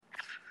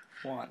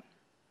One.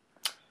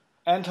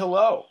 And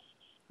hello.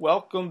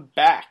 Welcome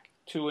back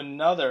to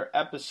another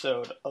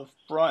episode of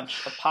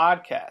Brunch, a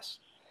podcast.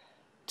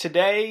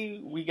 Today,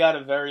 we got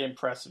a very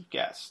impressive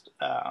guest.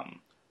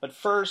 But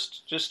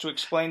first, just to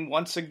explain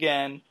once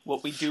again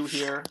what we do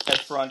here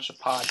at Brunch, a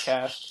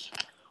podcast,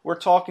 we're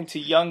talking to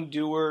young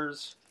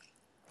doers,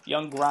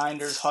 young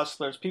grinders,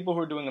 hustlers, people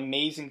who are doing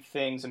amazing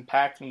things,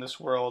 impacting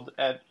this world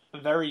at a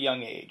very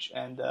young age.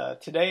 And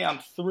today, I'm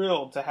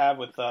thrilled to have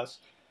with us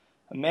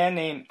a man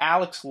named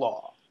Alex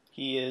Law.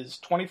 He is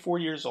 24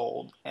 years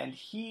old, and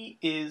he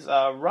is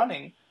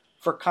running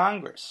for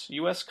Congress,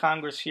 U.S.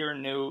 Congress here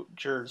in New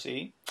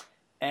Jersey.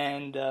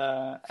 And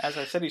as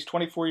I said, he's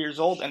 24 years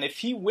old, and if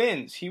he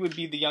wins, he would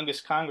be the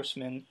youngest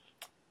congressman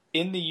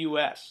in the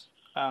U.S.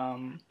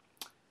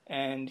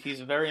 And he's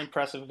a very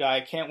impressive guy.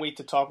 I can't wait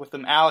to talk with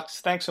him. Alex,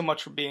 thanks so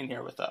much for being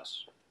here with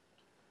us.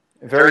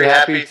 Very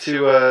happy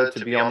to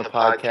be on the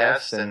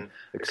podcast and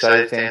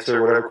excited to answer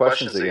whatever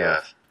questions that you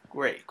have.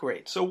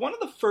 Great. So one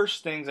of the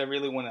first things I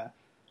really want to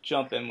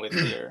jump in with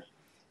here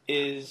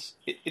is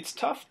it's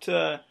tough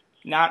to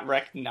not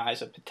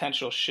recognize a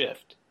potential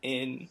shift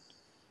in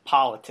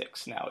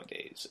politics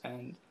nowadays.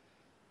 And,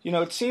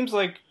 it seems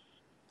like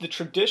the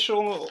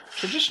traditional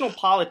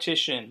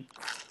politician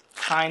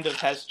kind of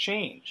has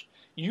changed.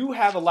 You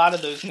have a lot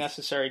of those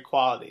necessary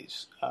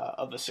qualities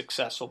of a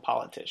successful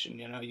politician.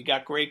 You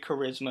got great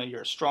charisma,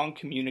 you're a strong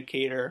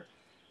communicator,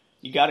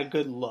 you got a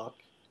good look.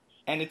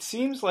 And it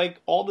seems like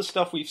all the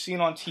stuff we've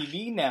seen on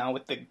TV now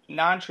with the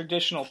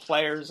non-traditional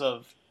players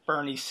of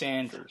Bernie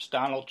Sanders,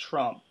 Donald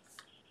Trump,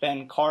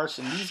 Ben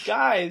Carson, these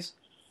guys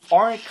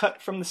aren't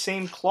cut from the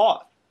same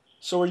cloth.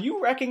 So are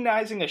you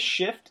recognizing a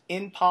shift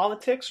in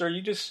politics, or are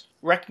you just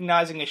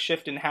recognizing a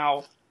shift in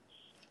how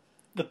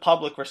the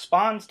public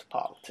responds to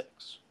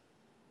politics?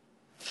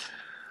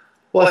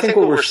 Well, I think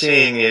what we're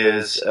seeing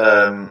is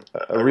a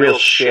real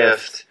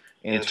shift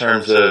in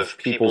terms of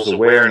people's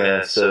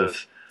awareness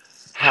of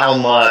how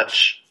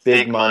much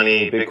big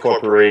money, big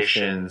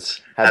corporations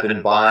have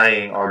been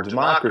buying our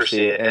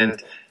democracy. And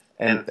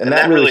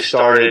that really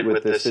started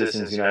with the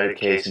Citizens United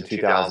case in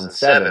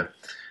 2007.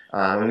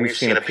 And we've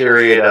seen a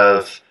period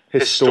of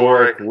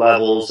historic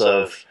levels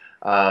of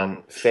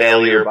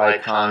failure by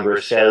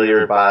Congress,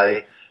 failure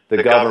by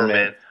the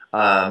government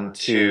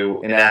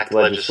to enact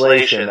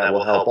legislation that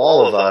will help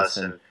all of us.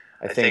 And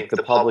I think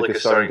the public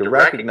is starting to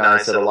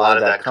recognize that a lot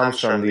of that comes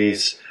from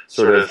these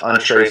sort of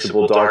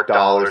untraceable dark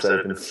dollars that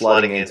have been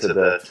flooding into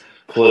the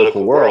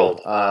political world.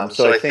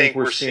 So I think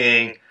we're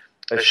seeing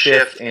a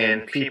shift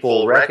in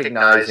people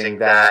recognizing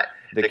that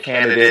the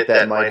candidate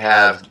that might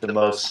have the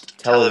most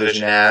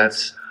television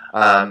ads,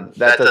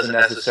 that doesn't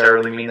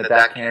necessarily mean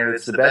that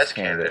candidate's the best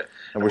candidate.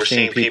 And we're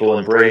seeing people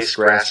embrace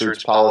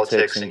grassroots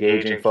politics,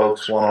 engaging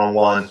folks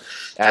one-on-one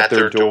at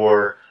their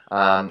door,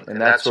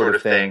 and that sort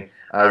of thing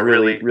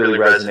really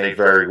resonate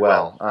very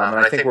well. And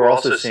I think we're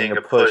also seeing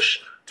a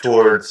push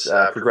towards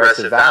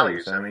progressive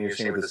values. I mean, you've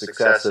seen with the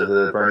success of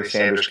the Bernie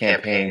Sanders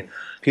campaign,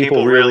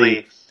 people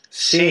really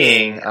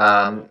seeing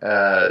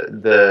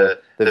the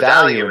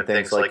value in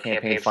things like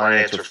campaign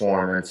finance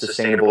reform and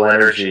sustainable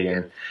energy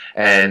and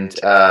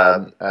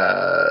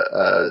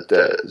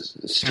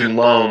student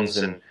loans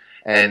and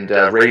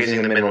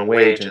raising the minimum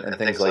wage and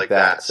things like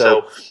that.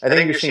 So I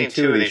think you're seeing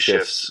two of these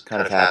shifts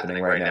kind of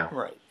happening right now.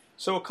 Right.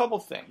 So a couple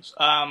things.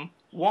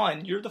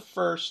 One, you're the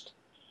first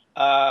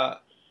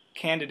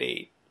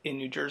candidate in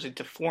New Jersey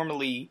to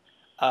formally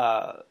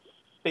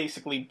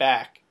basically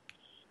back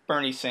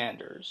Bernie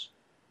Sanders.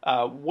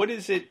 What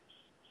is it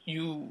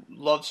you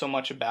love so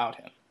much about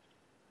him?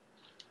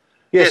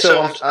 Yeah,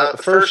 so I'm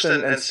first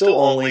and still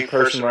only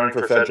person running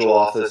for federal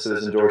office that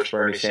has endorsed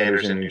Bernie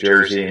Sanders in New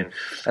Jersey.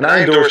 And I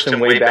endorsed him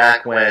way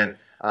back when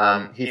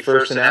he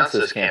first announced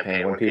this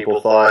campaign, when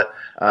people thought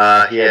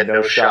he had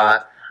no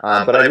shot.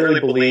 But I really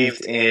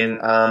believed in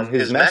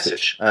his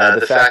message,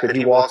 the fact that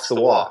he walks the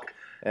walk.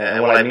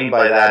 And what I mean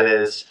by that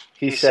is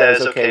he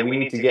says, okay, we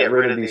need to get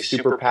rid of these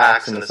super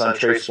PACs and this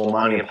untraceable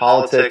money in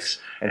politics,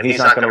 and he's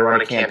not going to run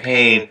a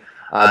campaign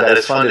that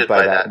is funded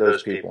by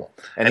those people.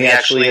 And he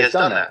actually has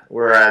done that,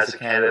 whereas a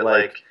candidate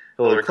like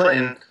Hillary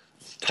Clinton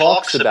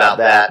talks about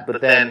that,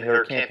 but then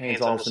her campaign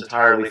is almost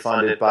entirely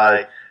funded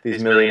by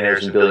these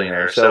millionaires and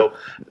billionaires. So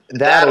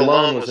that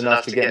alone was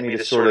enough to get me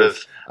to sort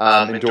of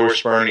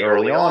endorse Bernie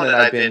early on, and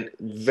I've been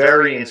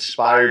very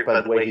inspired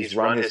by the way he's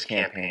run his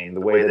campaign,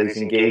 the way that he's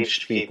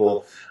engaged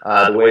people,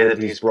 the way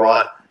that he's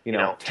brought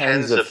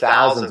tens of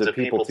thousands of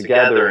people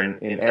together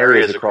in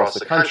areas across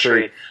the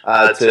country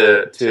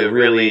to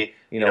really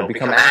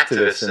become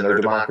activists in their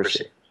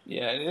democracy.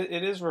 Yeah,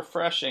 it is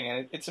refreshing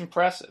and it's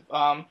impressive.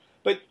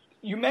 But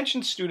you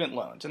mentioned student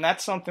loans, and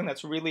that's something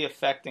that's really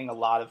affecting a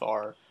lot of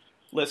our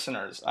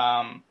listeners.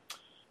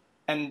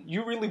 And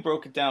you really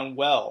broke it down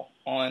well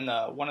on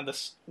one of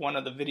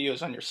the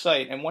videos on your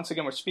site. And once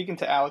again, we're speaking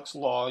to Alex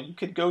Law. You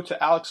could go to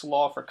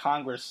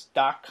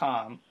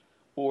alexlawforcongress.com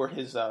or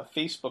his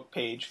Facebook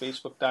page,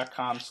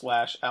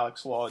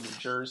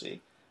 facebook.com/AlexLawNewJersey.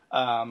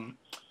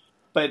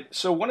 But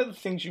so one of the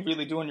things you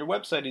really do on your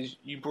website is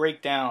you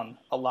break down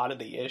a lot of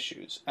the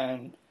issues.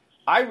 And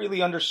I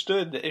really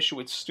understood the issue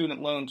with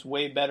student loans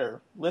way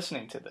better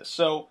listening to this.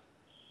 So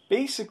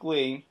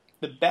basically,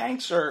 the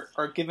banks are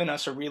giving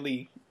us a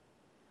really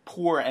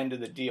poor end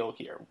of the deal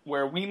here,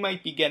 where we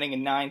might be getting a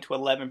 9 to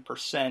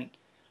 11%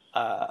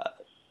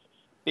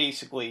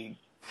 basically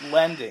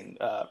lending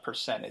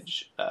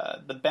percentage.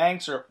 The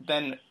banks are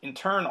then in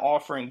turn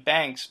offering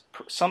banks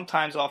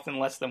sometimes often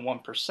less than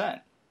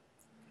 1%.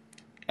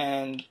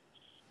 And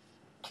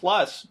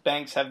plus,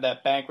 banks have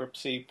that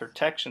bankruptcy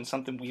protection,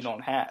 something we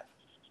don't have.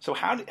 So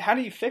how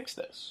do you fix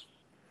this?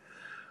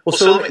 Well,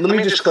 so let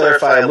me just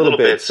clarify a little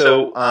bit.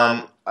 So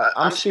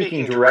I'm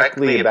speaking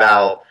directly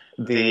about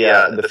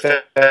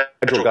the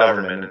federal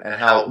government and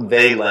how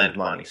they lend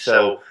money.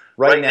 So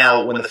right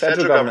now, when the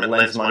federal government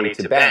lends money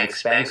to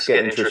banks, banks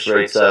get interest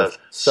rates of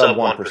sub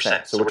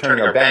 1%. So we're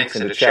turning our banks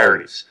into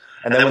charities.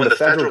 And then when the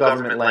federal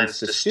government lends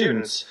to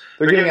students,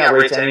 they're giving out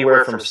rates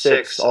anywhere from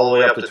 6 all the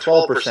way up to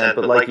 12%,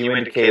 but like you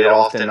indicated,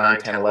 often 9,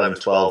 10, 11,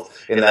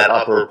 12 in that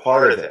upper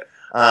part of it.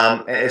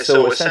 And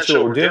so essentially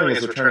what we're doing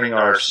is we're turning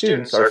our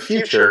students, our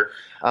future,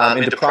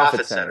 into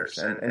profit centers.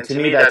 And to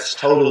me, that's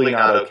totally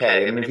not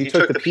okay. I mean, if you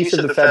took the piece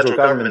of the federal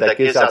government that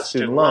gives out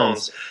student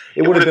loans,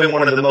 it would have been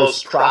one of the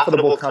most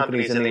profitable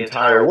companies in the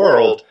entire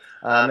world.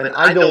 And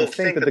I don't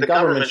think that the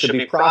government should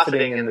be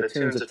profiting in the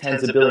tunes of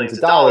tens of billions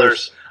of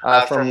dollars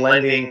from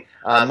lending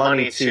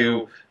money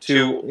to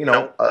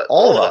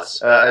all of us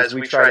as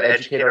we try to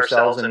educate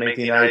ourselves and make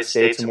the United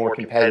States a more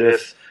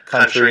competitive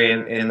country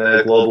in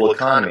the global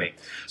economy.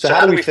 So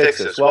how do we fix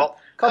this? Well,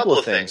 a couple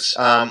of things.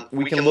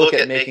 We can look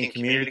at making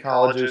community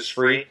colleges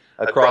free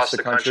across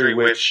the country,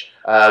 which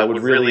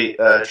would really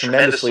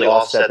tremendously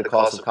offset the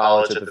cost of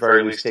college, at the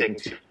very least taking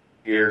 2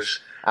 years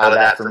out of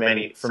that for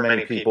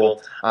many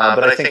people.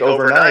 But I think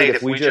overnight,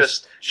 if we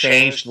just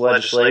change the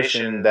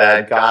legislation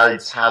that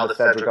guides how the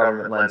federal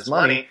government lends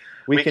money,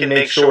 we can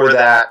make sure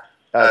that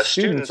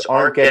students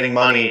aren't getting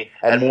money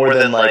at more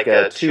than like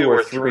a 2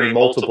 or 3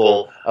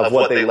 multiple of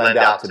what they lend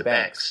out to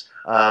banks.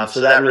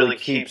 So that really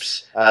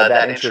keeps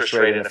that interest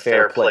rate in a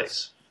fair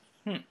place.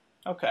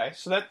 Okay,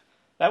 so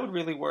that would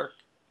really work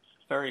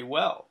very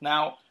well.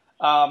 Now,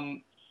 I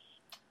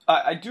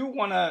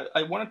want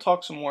to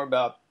talk some more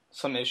about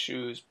some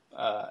issues,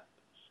 but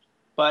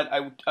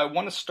I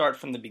want to start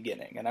from the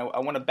beginning, and I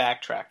want to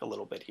backtrack a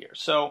little bit here.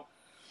 So,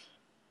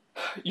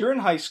 you're in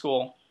high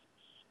school.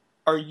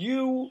 Are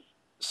you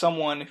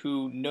someone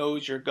who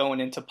knows you're going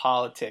into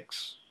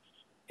politics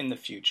in the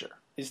future?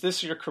 Is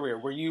this your career?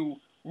 Were you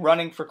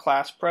running for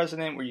class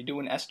president? Were you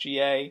doing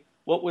SGA?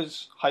 What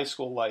was high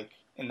school like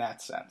in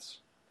that sense?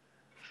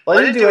 Well,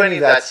 I didn't do any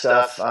of that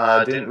stuff.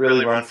 Didn't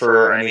really run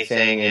for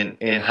anything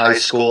in high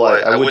school.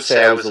 I would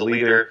say I was a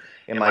leader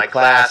in my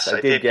class. I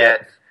did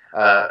get,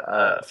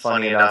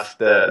 funny enough,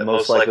 the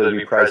most likely to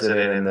be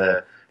president in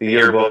the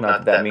yearbook.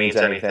 Not that that means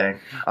anything.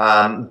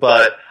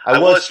 But I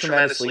was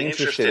tremendously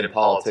interested in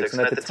politics.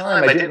 And at the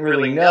time, I didn't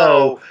really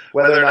know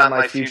whether or not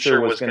my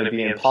future was going to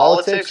be in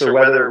politics or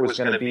whether it was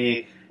going to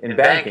be in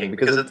banking,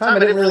 because at the time I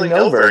didn't really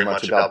know very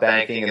much about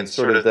banking and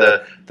sort of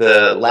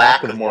the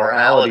lack of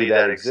morality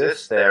that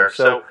exists there.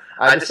 So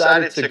I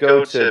decided to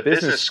go to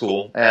business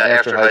school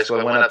after high school.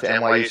 I went up to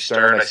NYU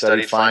Stern. I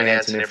studied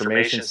finance and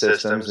information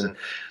systems, and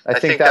I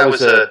think that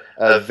was a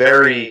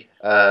very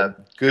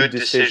good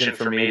decision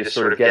for me to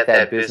sort of get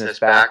that business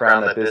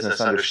background, that business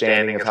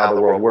understanding of how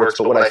the world works.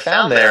 But what I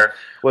found there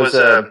was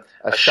a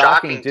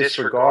shocking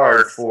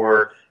disregard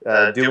for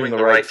doing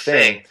the right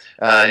thing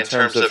in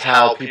terms of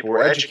how people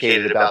were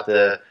educated about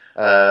the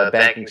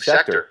banking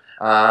sector.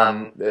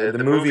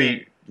 The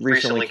movie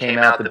recently came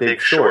out, The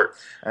Big Short,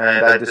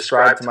 and I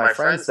described to my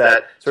friends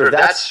that sort of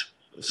that's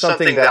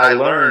something that I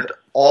learned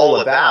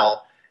all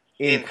about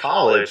in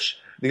college.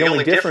 The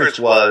only difference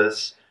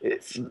was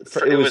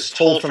it was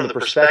told from the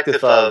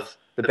perspective of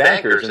the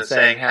bankers and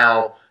saying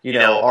how,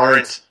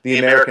 aren't the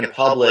American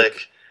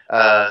public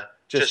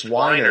just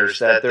whiners,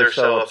 that they're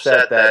so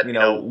upset that,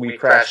 we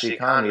crashed the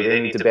economy.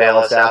 They need to bail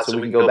us out so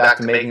we can go back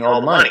to making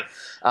all the money.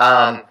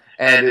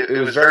 And it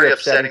was very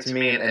upsetting to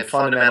me and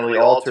fundamentally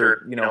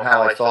altered,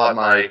 how I thought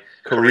my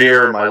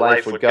career, my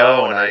life would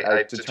go. And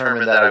I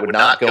determined that I would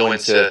not go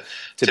into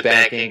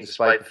banking,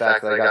 despite the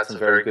fact that I got some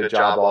very good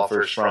job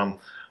offers from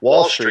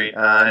Wall Street,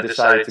 and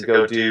decided to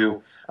go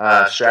do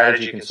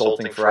strategy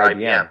consulting for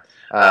IBM,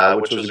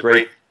 which was a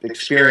great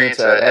experience.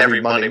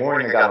 Every Monday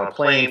morning I got on a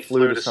plane,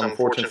 flew to some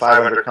Fortune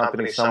 500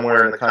 company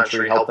somewhere in the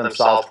country, helped them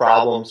solve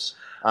problems,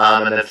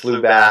 and then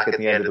flew back at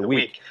the end of the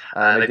week.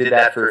 And I did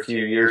that for a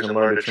few years and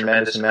learned a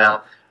tremendous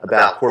amount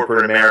about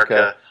corporate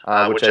America,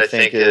 which I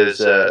think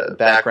is a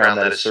background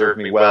that has served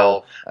me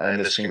well in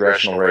this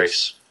congressional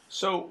race.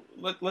 So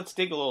let's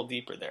dig a little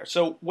deeper there.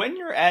 So when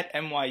you're at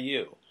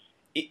NYU,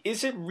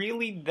 is it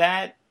really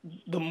that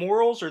the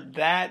morals are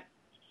that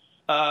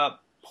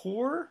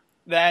poor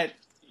that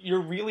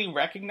you're really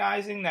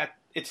recognizing that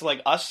it's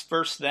like us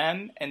versus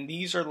them, and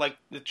these are like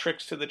the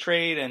tricks to the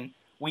trade, and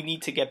we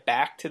need to get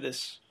back to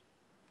this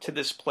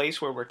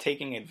place where we're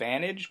taking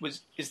advantage?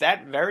 Is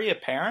that very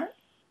apparent?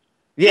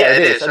 Yeah,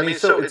 it is. I mean,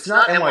 so it's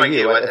not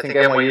NYU. I think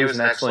NYU is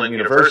an excellent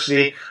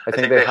university. I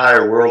think they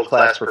hire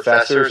world-class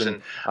professors,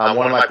 and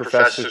one of my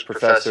professors,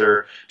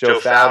 Professor Joe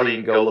Foudy, you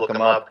can go look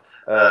him up,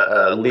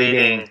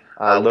 leading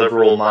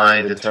liberal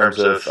mind in terms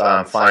of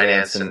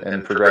finance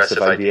and progressive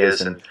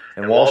ideas and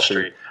Wall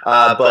Street.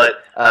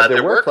 But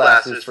there were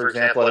classes, for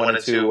example, I went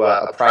into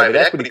a private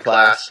equity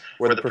class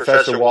where the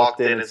professor walked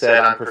in and said,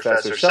 I'm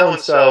Professor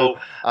so-and-so.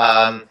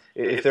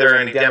 If there are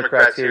any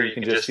Democrats here, you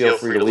can just feel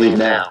free to leave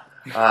now.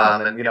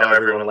 And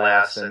everyone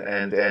laughs,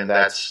 and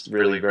that's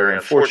really very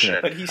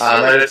unfortunate. But he's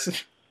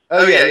serious.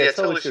 Oh yeah,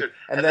 totally true.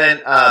 And then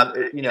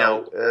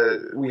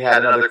we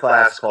had another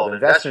class called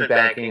investment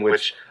banking,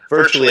 which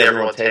virtually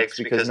everyone takes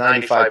because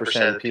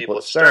 95% of the people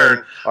at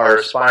Stern are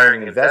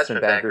aspiring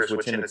investment bankers,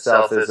 which in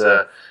itself is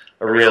a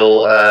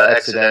real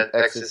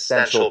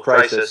existential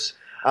crisis.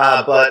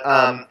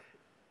 But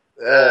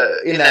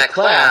in that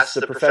class,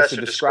 the professor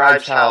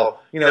describes how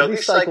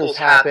these cycles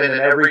happen,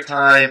 and every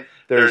time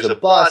there's a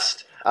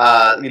bust.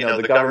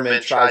 The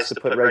government tries to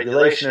put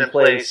regulation in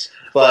place,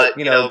 but,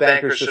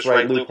 bankers just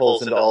write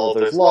loopholes into all of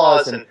those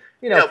laws and,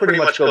 pretty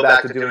much go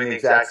back to doing the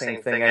exact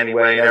same thing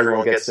anyway, and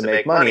everyone gets to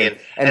make money.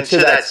 And to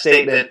that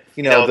statement,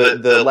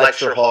 the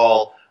lecture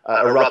hall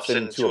erupts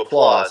into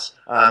applause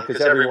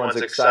because everyone's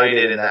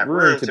excited in that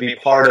room to be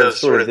part of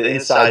sort of the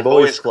inside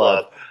boys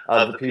club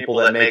of the people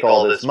that make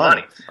all this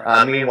money.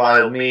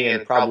 Meanwhile, me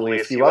and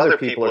probably a few other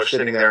people are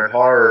sitting there in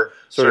horror,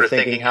 sort of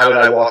thinking, how did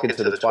I walk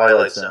into the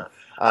Twilight Zone?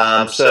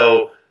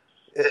 So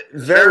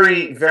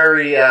very,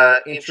 very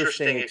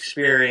interesting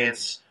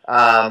experience,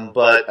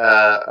 but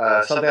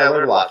something I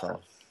learned a lot from.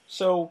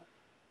 So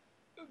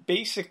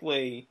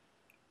basically,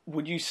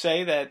 would you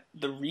say that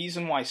the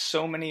reason why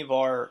so many of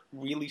our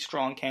really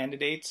strong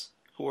candidates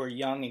who are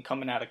young and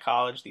coming out of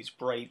college, these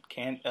bright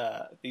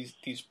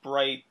these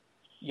bright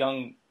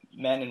young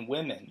men and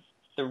women,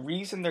 the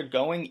reason they're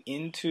going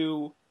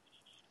into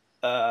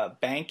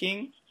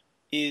banking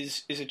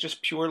is it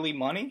just purely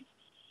money?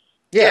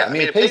 Yeah, I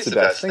mean, it pays the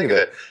best. Think of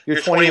it.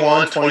 You're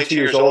 21, 22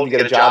 years old, you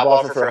get a job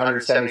offer for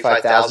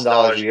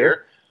 $175,000 a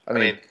year. I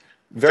mean,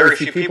 very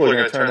few people are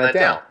going to turn that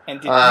down. And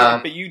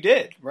but you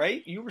did,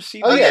 right? You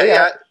received. Oh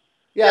yeah,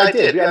 I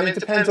did. I mean, it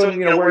depends on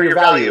where your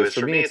value is.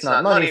 For me, it's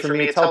not money. For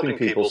me, it's helping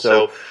people.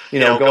 So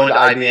going to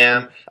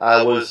IBM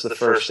was the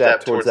first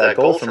step towards that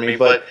goal for me.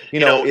 But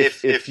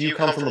if you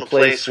come from a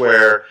place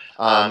where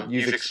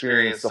you've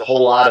experienced a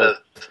whole lot of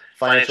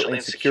financial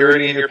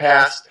insecurity in your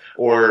past.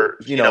 Or,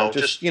 you're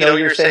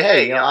saying,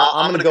 hey,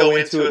 I'm going to go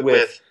into it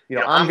with,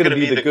 I'm going to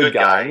be the good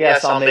guy.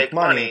 Yes, I'll make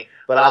money,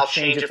 but I'll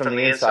change it from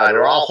the inside,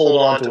 or I'll hold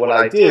on to what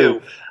I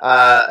do.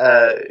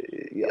 A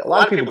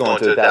lot of people go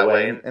into it that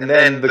way, and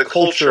then the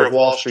culture of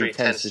Wall Street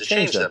tends to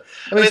change them.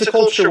 I mean, it's a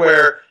culture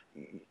where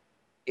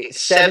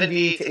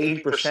 70 to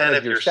 80%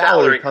 of your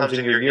salary comes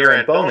in your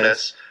year-end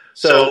bonus.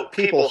 So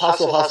people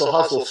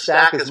hustle,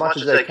 stack as much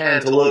as they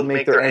can to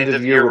make their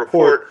end-of-year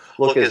report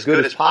look as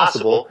good as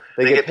possible.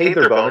 They get paid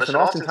their bonus, and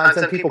oftentimes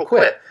then people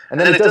quit. And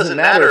then it doesn't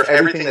matter if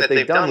everything that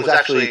they've done was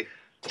actually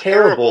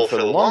terrible for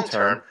the long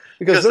term,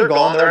 because they're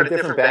gone, they're at a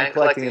different bank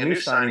collecting a new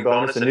signing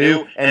bonus, a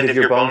new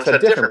end-of-year bonus at a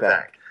different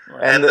bank.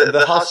 And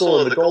the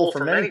hustle and the goal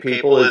for many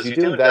people is you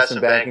do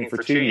investment banking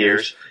for 2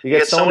 years, you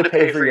get someone to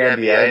pay for your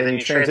MBA, and then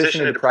you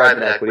transition into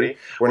private equity,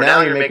 where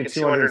now you're making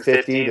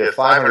 $250,000 to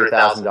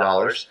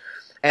 $500,000.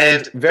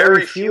 And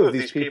very few of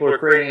these people are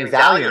creating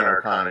value in our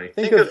economy.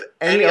 Think of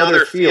any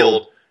other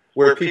field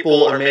where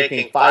people are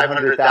making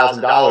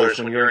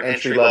 $500,000 when you're an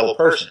entry-level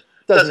person.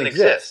 It doesn't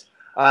exist.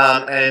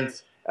 The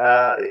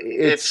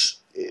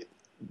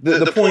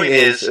point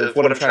is,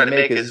 what I'm trying to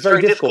make is, it's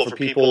very difficult for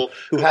people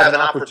who have an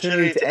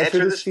opportunity to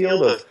enter this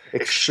field of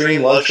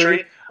extreme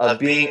luxury, of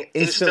being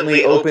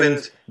instantly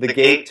opened the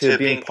gate to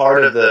being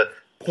part of the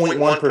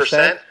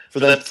 0.1%, for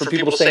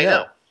people to say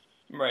no.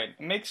 Right,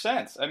 it makes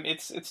sense. I mean,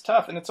 it's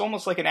tough, and it's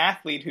almost like an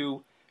athlete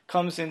who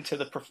comes into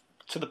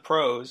the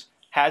pros,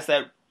 has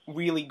that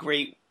really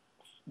great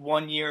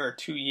 1 year or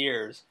 2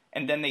 years,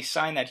 and then they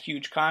sign that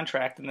huge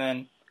contract, and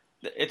then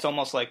it's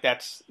almost like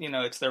that's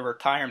it's their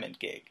retirement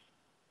gig.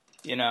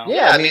 Yeah,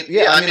 I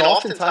mean,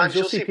 oftentimes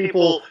you'll see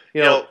people.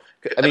 You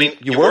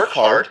work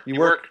hard, you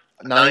work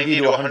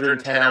 90 to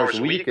 110 hours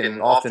a week, and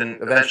often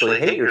eventually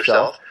hate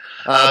yourself.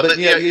 But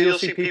you'll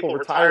see people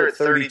retire at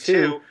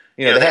 32.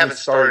 They haven't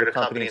started a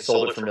company and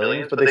sold it for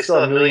millions, but they still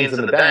have millions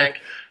in the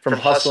bank from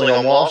hustling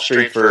on Wall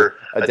Street for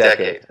a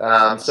decade.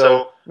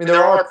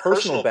 There are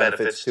personal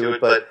benefits to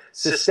it, but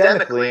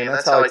systemically, and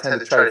that's how I tend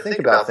to try to think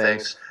about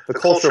things, the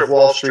culture of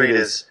Wall Street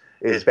is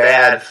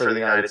bad for the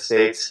United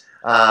States.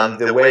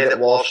 The way that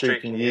Wall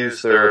Street can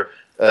use their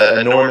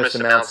enormous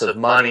amounts of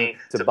money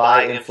to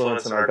buy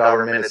influence in our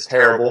government is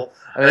terrible.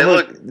 I mean,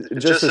 look,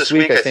 just this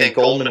week, I think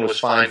Goldman was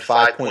fined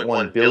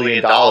 $5.1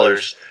 billion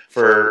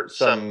for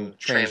some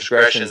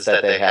transgressions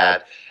that they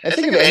had. And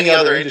think of any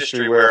other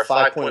industry where a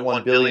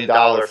 $5.1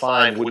 billion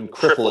fine wouldn't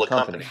cripple a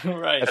company.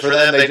 Right. And for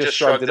them, they just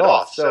shrugged it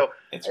off. So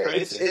it's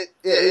crazy. It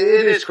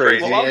is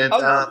crazy.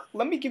 Well,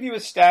 let me give you a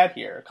stat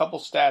here, a couple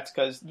stats,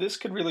 because this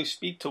could really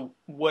speak to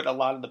what a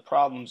lot of the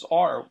problems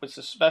are, with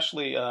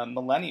especially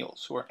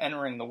millennials who are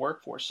entering the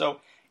workforce.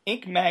 So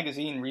Inc.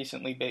 magazine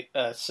recently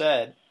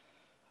said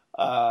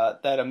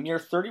that a mere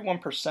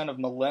 31% of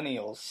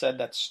millennials said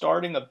that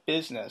starting a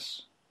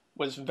business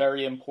was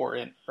very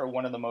important, or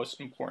one of the most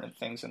important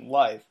things in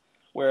life,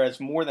 whereas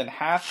more than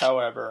half,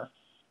 however,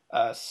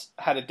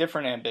 had a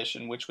different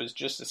ambition, which was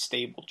just a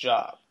stable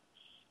job.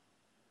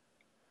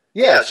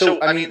 Yeah, so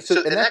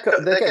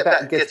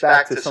that gets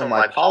back to some of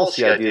my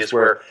policy ideas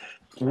where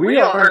we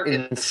aren't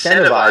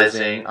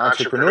incentivizing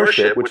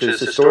entrepreneurship, which has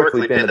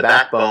historically been the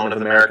backbone of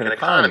the American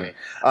economy.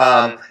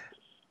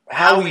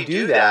 How we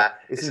do that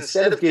is,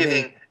 instead of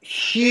giving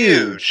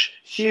huge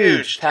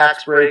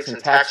tax breaks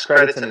and tax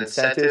credits and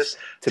incentives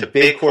to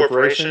big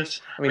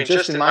corporations. I mean,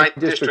 just in my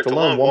district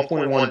alone,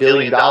 $1.1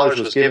 billion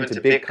was given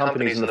to big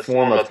companies in the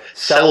form of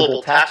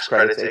sellable tax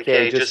credits,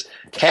 aka just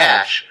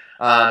cash,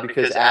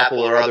 because Apple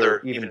or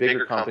other even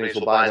bigger companies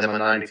will buy them on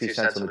 92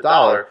 cents on the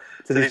dollar,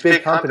 to these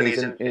big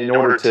companies in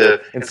order to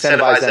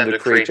incentivize them to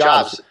create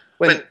jobs.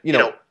 When,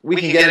 we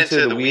can get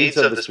into the weeds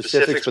of the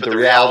specifics, but the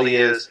reality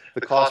is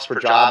the cost per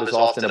job is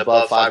often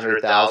above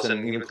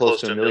 $500,000, even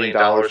close to $1 million,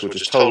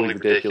 which is totally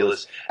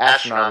ridiculous,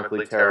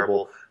 astronomically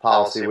terrible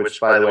policy,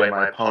 which, by the way,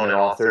 my opponent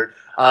authored.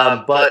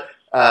 But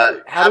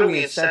how do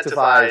we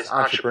incentivize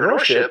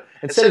entrepreneurship?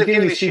 Instead of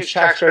giving these huge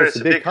tax credits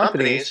to big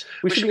companies,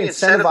 we should be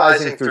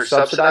incentivizing through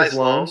subsidized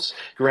loans,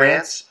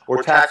 grants,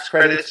 or tax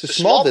credits to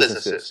small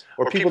businesses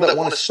or people that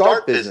want to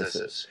start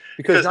businesses.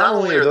 Because not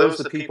only are those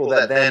the people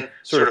that then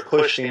sort of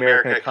push the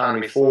American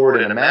economy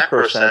forward in a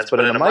macro sense, but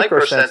in a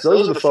micro sense,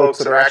 those are the folks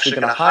that are actually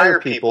going to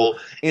hire people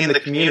in the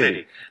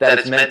community that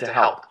it's meant to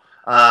help.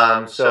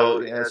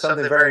 So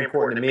something very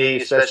important to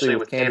me, especially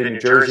with Camden, New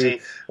Jersey,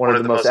 one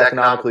of the most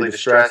economically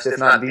distressed, if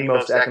not the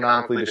most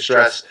economically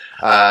distressed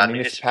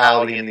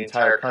municipality in the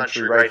entire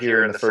country, right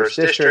here in the 1st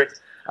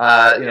District,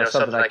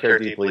 something I care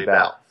deeply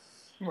about.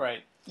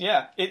 Right.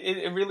 Yeah,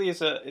 it really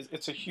is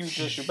it's a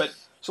huge issue. But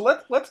so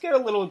let's get a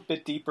little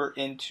bit deeper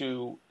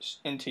into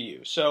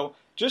you. So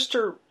just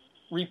to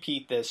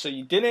repeat this, so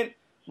you didn't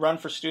run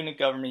for student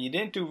government, you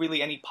didn't do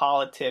really any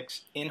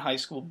politics in high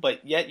school,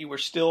 but yet you were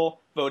still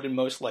voted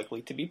most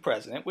likely to be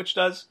president, which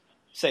does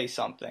say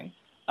something.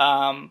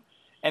 And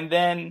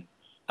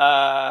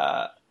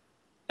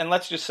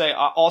let's just say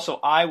also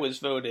I was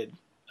voted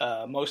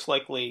most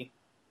likely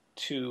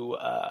to,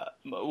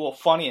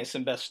 funniest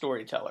and best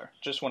storyteller.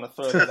 Just want to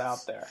throw that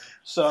out there.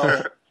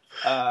 So,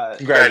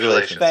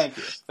 congratulations.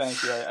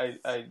 Thank you.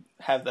 I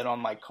have that on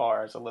my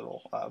car as a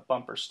little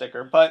bumper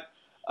sticker. But,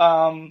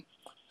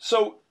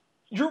 so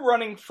you're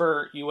running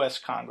for U.S.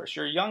 Congress.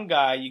 You're a young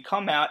guy. You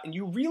come out and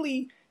you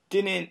really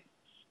didn't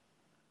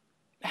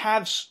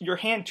have your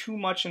hand too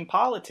much in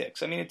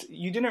politics. I mean,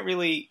 you didn't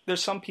really,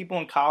 there's some people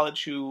in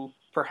college who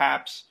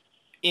perhaps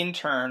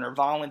intern or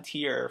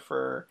volunteer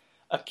for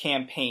a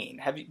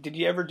campaign. Did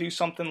you ever do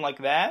something like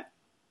that?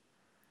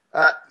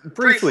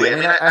 Briefly. I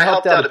mean, I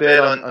helped out a bit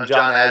on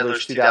John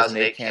Adler's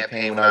 2008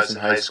 campaign when I was in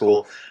high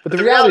school. But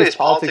the reality is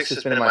politics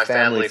has been in my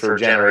family for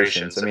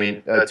generations. I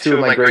mean, two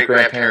of my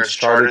great-grandparents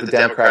chartered the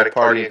Democratic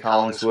Party in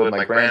Collingswood.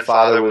 My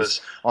grandfather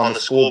was on the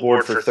school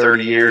board for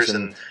 30 years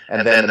and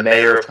then the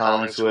mayor of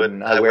Collingswood,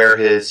 and I wear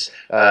his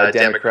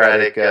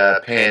Democratic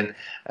pin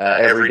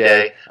every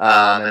day.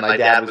 And my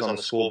dad was on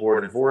the school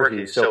board in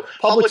Voorhees. So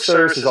public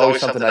service is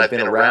always something I've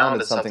been around.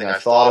 It's something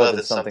I've thought of.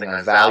 It's something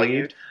I've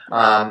valued.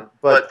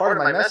 But part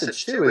of my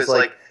message, too, is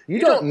like, you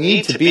don't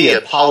need to be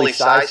a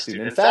poli-sci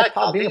student. In fact,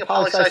 being a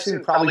poli-sci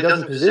student probably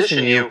doesn't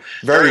position you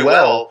very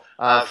well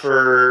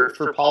for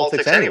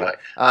politics anyway.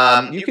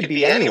 You could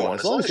be anyone.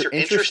 As long as you're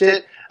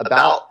interested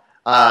about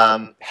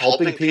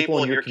helping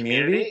people in your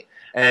community,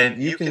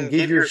 and you can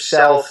give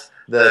yourself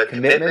the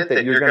commitment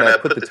that you're going to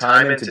put the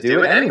time in to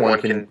do it, anyone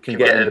can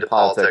get into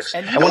politics.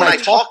 And when I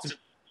talked,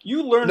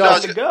 you learned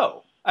on the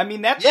go. I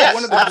mean, that's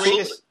one of the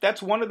greatest. That's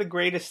one of the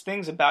greatest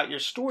things about your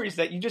story, is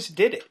that you just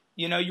did it.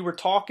 You know, you were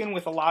talking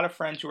with a lot of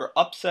friends who were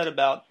upset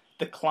about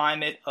the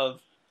climate of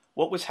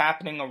what was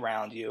happening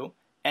around you,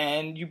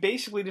 and you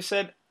basically just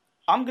said,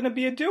 "I'm going to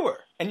be a doer,"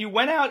 and you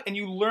went out and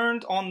you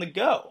learned on the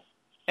go,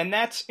 and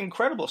that's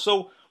incredible.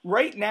 So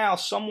right now,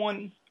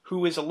 someone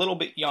who is a little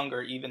bit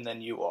younger even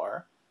than you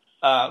are,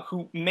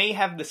 who may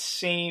have the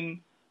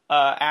same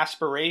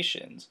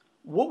aspirations,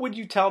 what would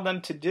you tell them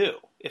to do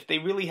if they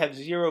really have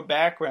zero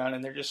background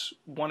and they just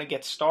want to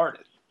get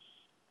started?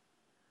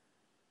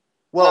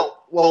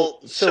 Well,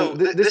 so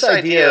this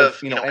idea of,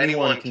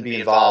 anyone can be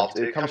involved,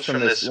 it comes from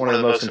this, one of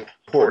the most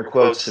important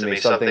quotes to me,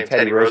 something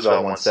Teddy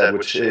Roosevelt once said,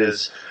 which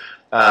is,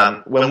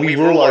 when we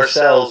rule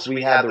ourselves,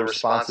 we have the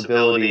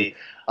responsibility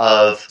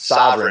of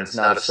sovereigns,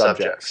 not of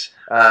subjects.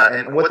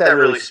 And what that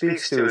really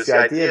speaks to is the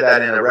idea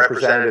that in a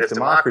representative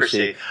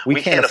democracy,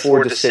 we can't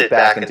afford to sit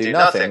back and do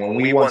nothing. When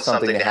we want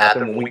something to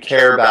happen, when we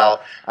care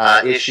about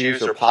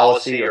issues or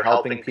policy or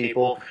helping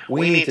people,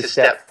 we need to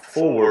step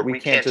forward, we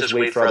can't just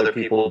wait for other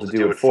people to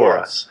do it for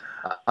us.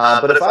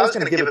 But if I was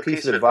going to give a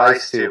piece of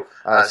advice to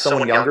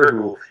someone younger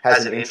who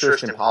has an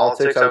interest in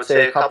politics, I would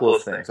say a couple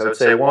of things. I would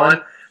say,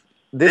 one,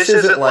 this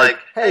isn't like,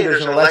 hey,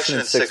 there's an election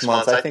in 6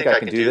 months, I think I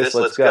can do this,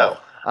 let's go.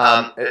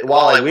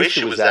 While I wish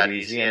it was that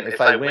easy, and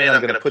if I win,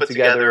 I'm going to put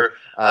together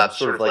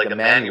sort of like a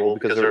manual,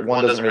 because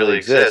one doesn't really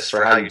exist,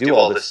 for how you do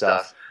all this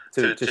stuff,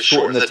 to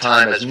shorten the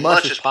time as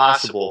much as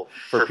possible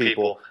for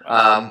people.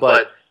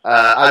 But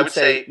I would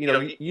say,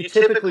 you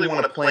typically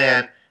want to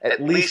plan at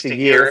least a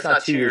year, if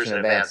not 2 years in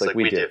advance, like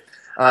we did.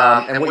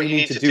 And what you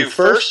need to do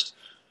first,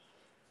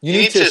 you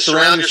need to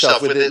surround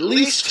yourself with at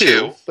least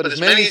two, but as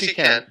many as you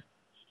can,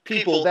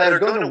 people that are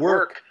going to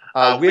work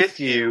with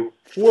you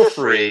for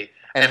free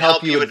and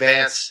help you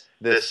advance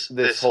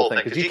this whole thing.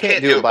 Because you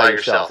can't do it by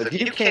yourself. If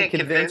you can't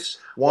convince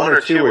one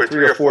or two or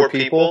three or four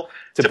people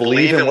to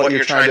believe in what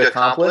you're trying to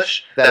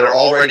accomplish that are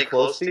already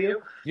close to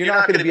you, you're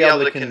not going to be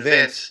able to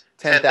convince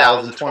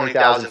 10,000,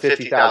 20,000,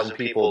 50,000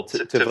 people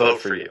to vote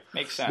for you.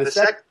 Makes sense.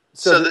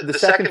 The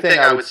second thing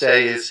I would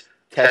say is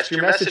test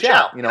your message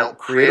out.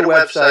 Create a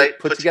website,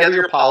 put together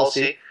your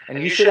policy,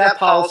 and you should have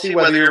policy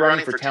whether you're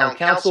running for town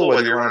council,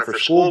 whether you're running for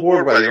school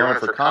board, whether you're running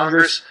for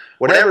Congress,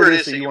 whatever it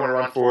is that you want to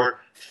run for.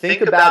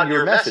 Think about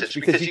your message,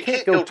 because you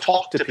can't go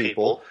talk to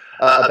people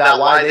about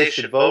why they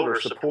should vote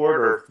or support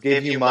or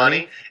give you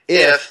money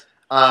if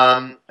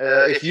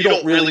you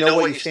don't really know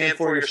what you stand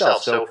for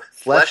yourself. So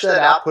flesh that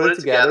out, put it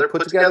together,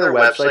 put together a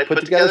website, put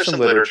together some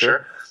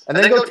literature, and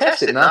then go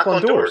test it, knock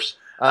on doors.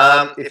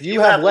 If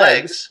you have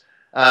legs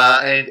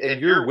and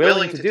you're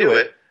willing to do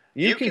it,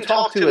 you can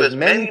talk to as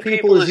many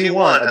people as you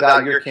want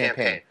about your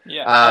campaign.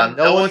 Yeah.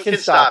 No one can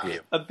stop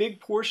you. A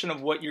big portion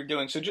of what you're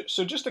doing. So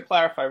just to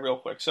clarify real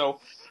quick. So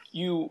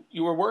you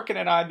were working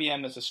at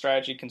IBM as a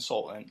strategy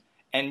consultant,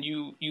 and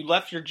you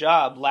left your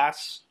job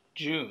last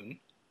June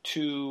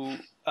to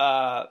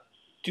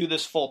do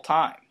this full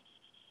time.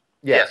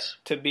 Yes.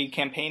 To be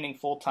campaigning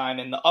full time,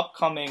 and the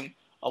upcoming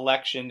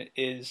election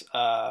is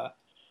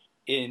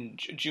in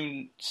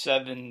June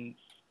 7th,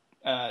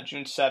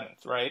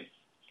 right?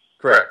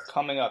 Correct.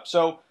 Coming up.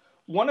 So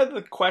one of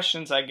the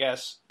questions I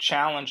guess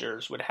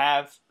challengers would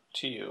have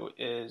to you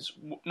is,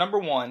 number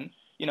one,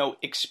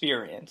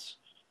 experience.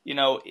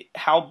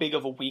 How big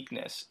of a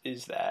weakness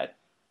is that?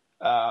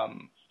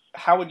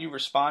 How would you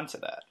respond to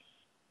that?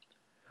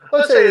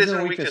 Let's say it isn't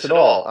a weakness at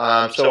all.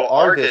 So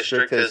our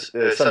district has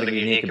something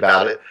unique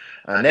about it,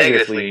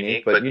 negatively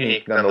unique, but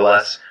unique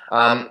nonetheless.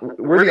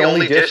 We're the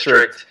only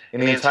district in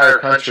the entire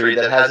country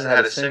that hasn't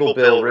had a single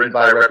bill written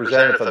by a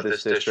representative of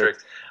this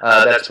district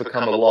that's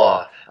become a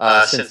law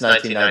since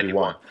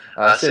 1991,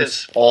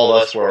 since all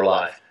of us were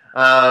alive.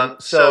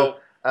 So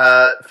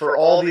for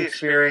all the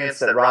experience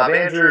that Rob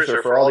Andrews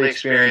or for all the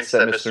experience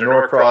that Mr.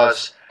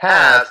 Norcross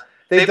have,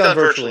 they've done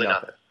virtually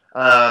nothing.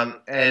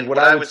 And what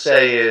I would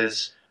say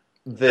is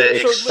the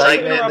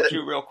excitement. To interrupt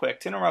you real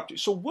quick.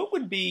 So what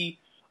would be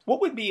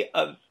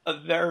a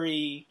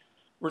very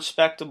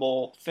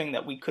respectable thing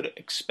that we could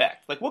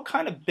expect? Like, what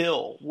kind of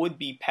bill would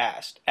be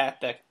passed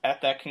at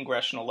that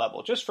congressional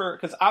level? Just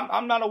because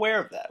I'm not aware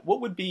of that. What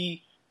would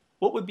be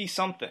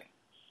something?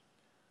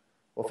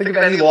 Well, think of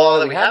any law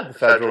that we have at the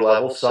federal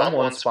level.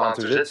 Someone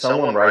sponsors it,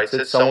 someone writes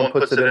it, someone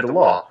puts it into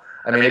law.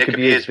 I mean, it could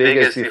be as big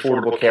as the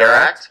Affordable Care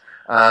Act.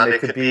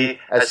 It could be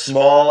as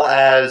small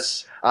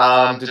as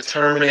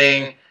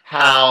determining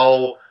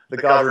how the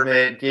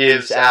government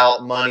gives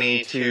out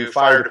money to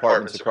fire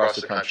departments across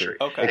the country.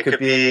 Okay. It could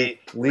be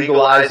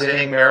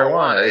legalizing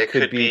marijuana. It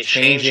could be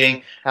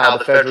changing how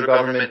the federal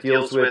government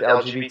deals with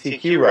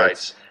LGBTQ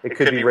rights. It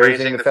could be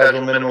raising the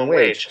federal minimum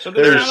wage. So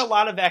there's not a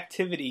lot of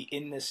activity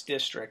in this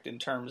district in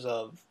terms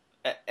of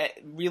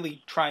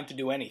really trying to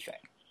do anything.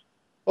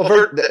 Well,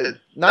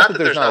 not that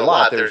there's not a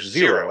lot, there's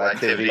zero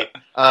activity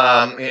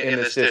in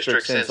this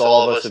district since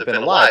all of us have been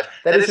alive.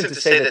 That isn't to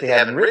say that they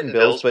haven't written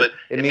bills, but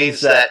it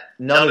means that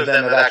none of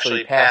them have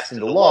actually passed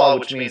into law,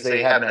 which means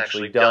they haven't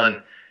actually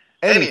done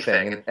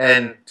anything.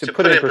 And to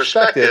put it in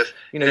perspective,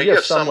 you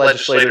have some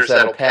legislators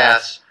that'll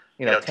pass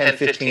 10,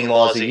 15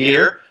 laws a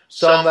year,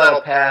 some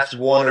that'll pass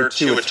one or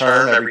two a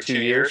term every 2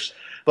 years,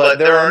 but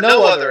there are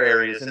no other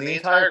areas in the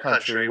entire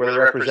country where the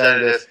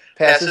representative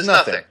passes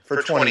nothing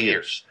for 20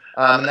 years.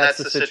 And that's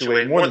the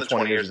situation, more than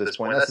 20 years at this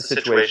point, that's the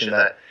situation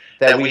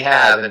that we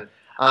have.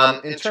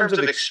 And in terms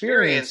of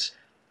experience,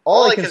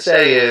 all I can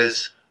say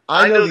is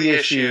I know the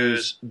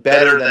issues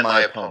better than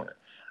my opponent.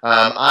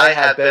 I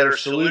have better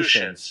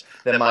solutions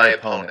than my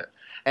opponent.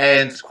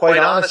 And quite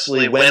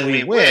honestly, when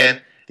we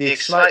win, the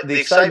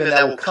excitement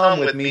that will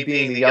come with me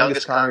being the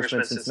youngest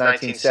congressman since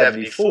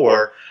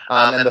 1974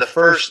 and the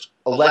first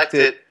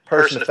elected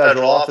person to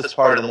federal office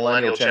part of the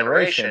millennial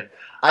generation,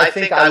 I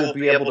think I will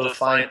be able to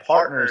find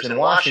partners in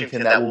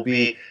Washington that will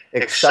be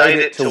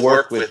excited to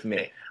work with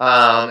me,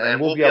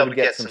 and we'll be able to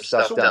get some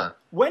stuff done.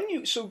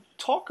 So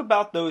talk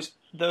about the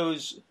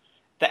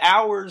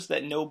hours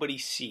that nobody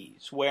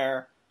sees,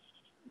 where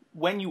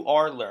when you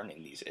are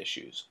learning these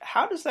issues,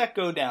 how does that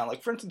go down?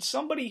 Like, for instance,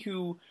 somebody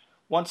who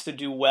wants to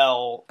do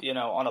well,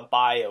 on a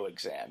bio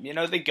exam,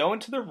 they go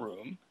into the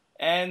room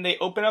and they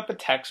open up a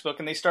textbook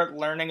and they start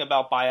learning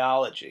about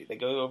biology. They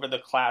go over the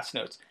class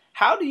notes.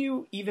 How do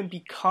you even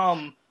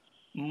become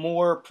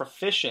more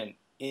proficient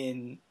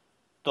in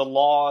the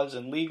laws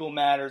and legal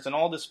matters and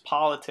all this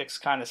politics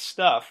kind of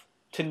stuff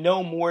to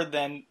know more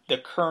than the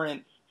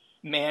current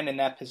man in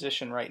that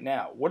position right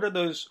now? What do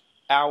those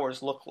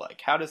hours look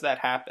like? How does that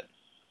happen?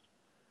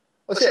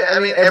 Well, see, I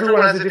mean,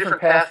 everyone has a different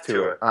path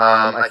to it.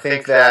 I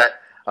think that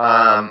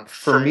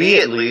for me,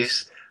 at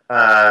least,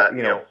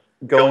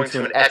 going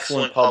to an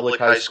excellent public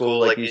high school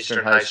like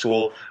Eastern High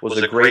School was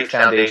a great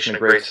foundation, a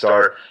great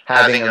start.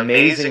 Having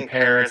amazing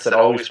parents that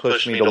always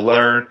pushed me to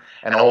learn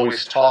and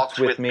always talked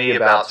with me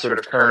about sort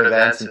of current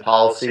events and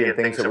policy and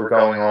things that were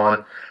going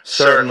on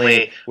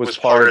certainly was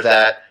part of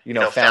that,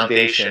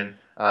 foundation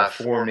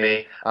for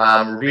me.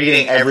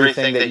 Reading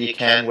everything that you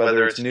can,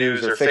 whether it's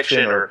news or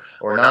fiction or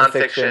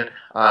nonfiction,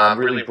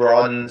 really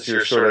broadens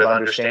your sort of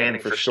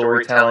understanding for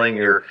storytelling,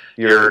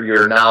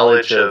 your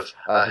knowledge of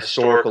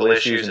historical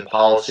issues and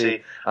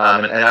policy.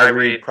 And I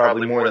read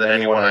probably more than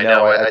anyone I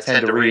know. I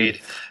tend to read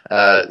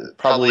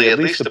probably at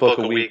least a book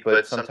a week,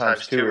 but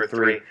sometimes 2 or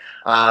 3.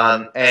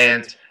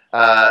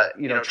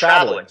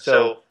 Traveling.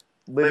 So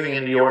living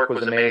in New York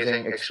was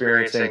amazing,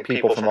 experiencing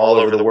people from all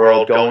over the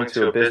world, going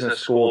to a business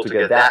school to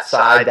get that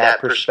side, that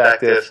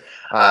perspective,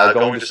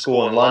 going to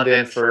school in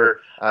London for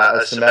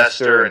a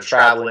semester and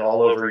traveling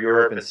all over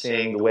Europe and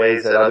seeing the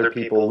ways that other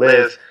people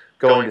live,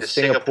 going to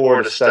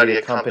Singapore to study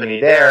a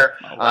company there,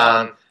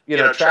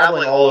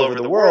 traveling all over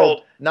the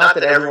world. Not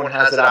that everyone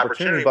has that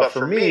opportunity, but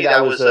for me,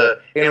 that was an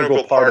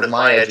integral part of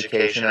my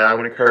education, and I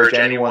would encourage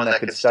anyone that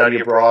could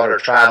study abroad or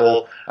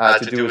travel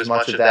to do as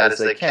much of that as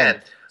they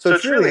can. So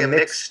it's really a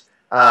mixed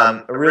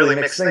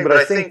thing, but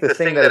I think the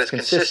thing that is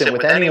consistent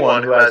with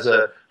anyone who has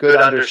a good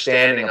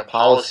understanding of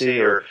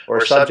policy or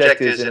subject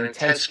is an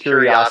intense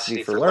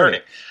curiosity for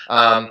learning,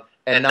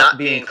 and not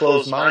being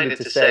closed-minded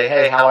to say,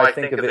 hey, how I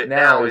think of it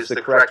now is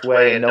the correct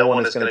way, and no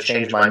one is going to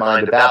change my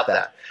mind about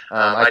that.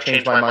 I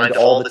change my mind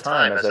all the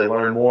time as I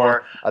learn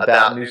more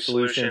about new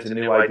solutions and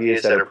new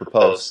ideas that are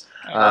proposed.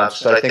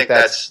 So I think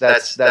that's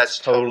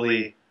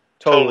totally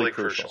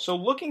crucial. So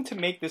looking to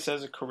make this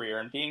as a career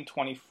and being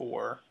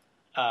 24,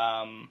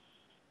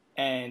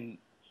 and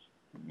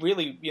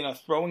really,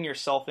 throwing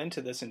yourself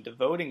into this and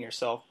devoting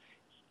yourself,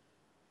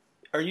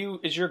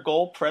 is your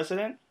goal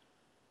president?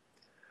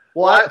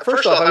 Well,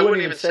 first off, I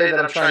wouldn't even say that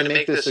I'm trying to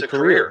make this a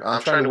career.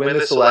 I'm trying to win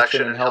this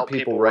election and help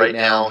people right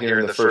now here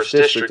in the 1st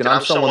District. And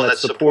I'm someone that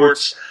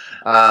supports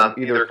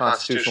either a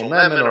constitutional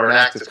amendment or an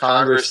act of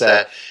Congress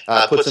that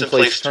puts in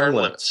place term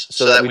limits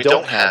so that we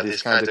don't have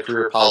these kinds of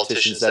career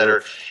politicians that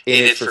are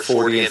in it for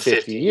 40 and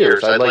 50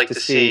 years. I'd like to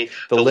see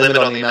the limit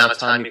on the amount of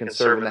time you can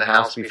serve in the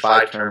House be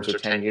 5 terms or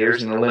 10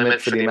 years, and the limit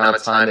for the amount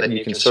of time that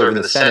you can serve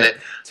in the Senate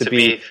to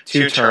be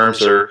 2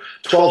 terms or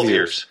 12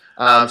 years.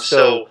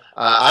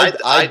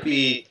 I'd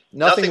be...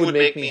 Nothing would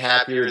make me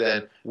happier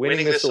than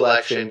winning this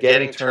election,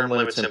 getting term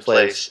limits in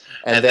place,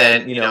 and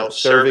then,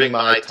 serving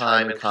my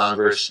time in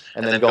Congress,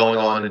 and then going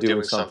on and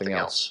doing something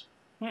else.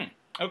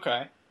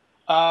 Okay.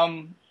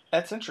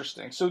 That's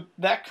interesting. So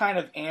that kind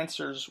of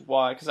answers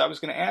why, because I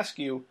was going to ask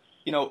you,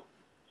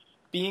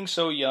 being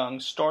so young,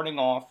 starting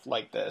off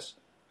like this,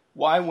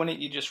 why wouldn't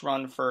you just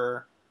run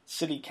for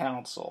city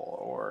council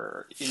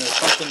or,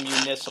 something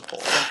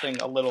municipal, something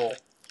a little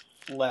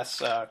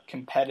less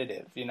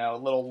competitive, a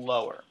little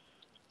lower?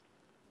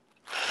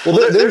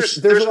 Well, there's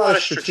a lot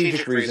of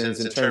strategic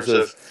reasons in terms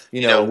of,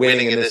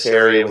 winning in this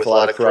area with a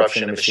lot of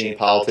corruption and machine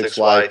politics,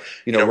 why,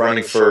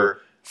 running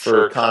for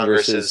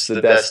Congress is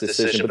the best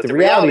decision. But the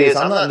reality is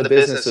I'm not in the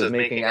business of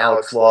making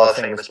Alex Law a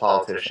famous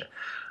politician.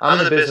 I'm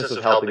in the business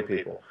of helping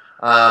people.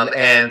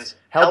 And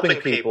helping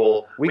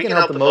people, we can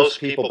help the most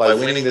people by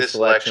winning this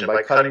election,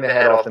 by cutting the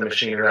head off the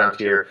machine around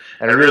here,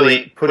 and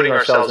really putting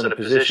ourselves in a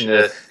position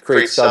to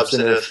create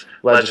substantive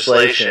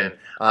legislation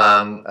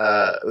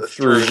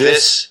through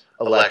this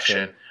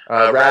election,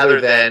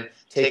 rather than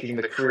taking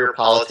the career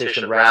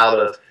politician route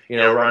of,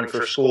 running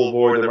for school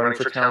board, then running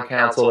for town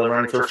council, then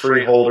running for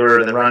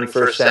freeholder, then running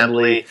for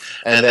assembly,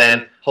 and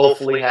then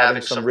hopefully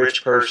having some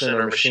rich person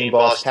or machine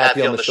boss tap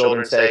you on the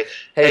shoulder and say,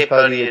 hey,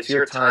 buddy, it's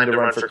your time to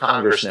run for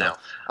Congress now.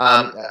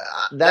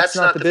 That's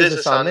not the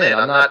business I'm in.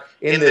 I'm not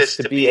in this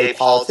to be a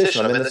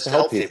politician. I'm in this to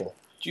help people.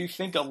 Do you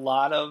think a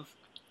lot of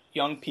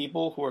young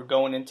people who are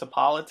going into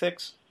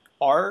politics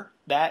have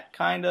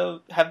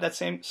that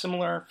same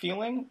similar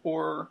feeling,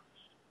 or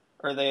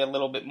are they a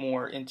little bit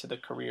more into the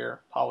career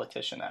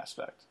politician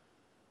aspect?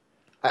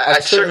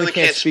 I certainly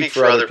can't speak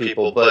for other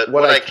people, but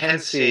what I can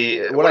say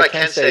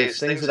is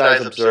things that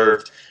I've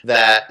observed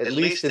that, at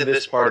least in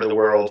this part of the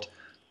world,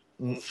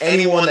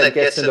 anyone that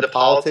gets into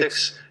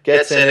politics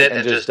gets in it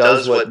and just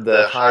does what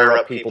the higher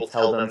up people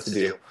tell them to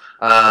do.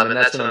 And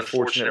that's an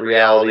unfortunate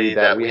reality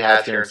that we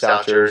have here in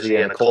South Jersey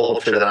and a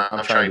culture that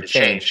I'm trying to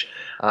change.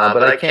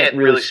 But I can't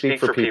really speak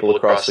for people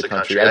across the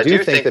country. I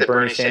do think that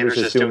Bernie Sanders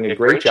is doing a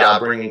great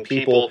job bringing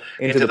people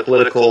into the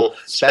political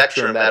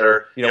spectrum that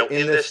are,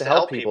 in this to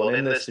help people and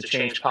in this to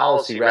change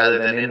policy rather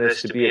than in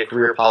this to be a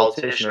career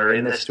politician or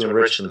in this to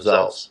enrich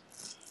themselves.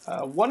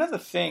 One of the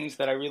things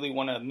that I really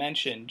want to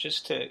mention,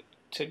 just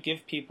to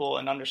give people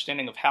an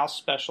understanding of how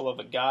special of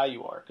a guy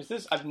you are,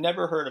 because I've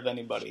never heard of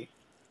anybody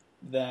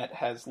that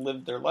has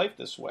lived their life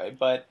this way.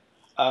 But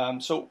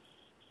so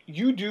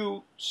you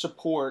do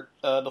support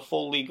the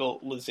full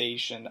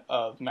legalization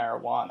of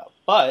marijuana,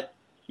 but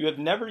you have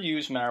never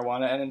used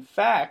marijuana, and in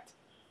fact,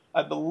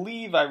 I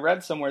believe I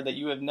read somewhere that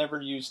you have never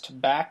used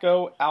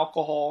tobacco,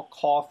 alcohol,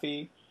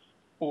 coffee,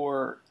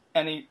 or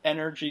any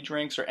energy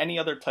drinks or any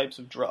other types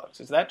of drugs.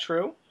 Is that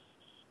true?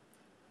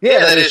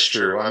 Yeah, that is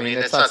true. I mean,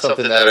 it's not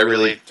something that I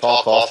really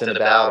talk often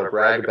about or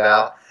brag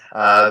about.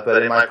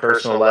 But in my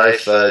personal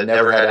life,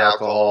 never had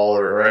alcohol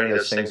or any of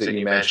those things that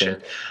you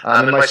mentioned.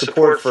 And my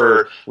support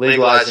for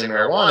legalizing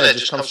marijuana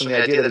just comes from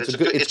the idea that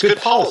it's good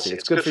policy.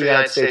 It's good for the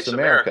United States of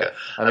America.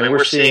 I mean,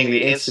 we're seeing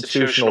the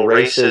institutional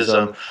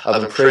racism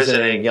of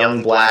imprisoning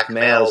young black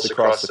males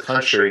across the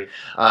country.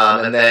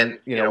 And then,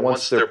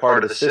 once they're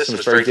part of the system,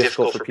 it's very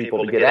difficult for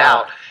people to get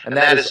out. And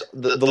that is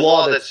the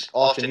law that's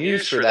often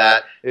used for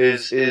that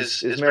is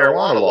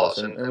marijuana laws.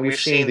 And we've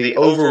seen the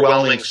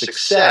overwhelming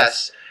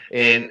success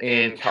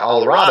in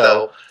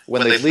Colorado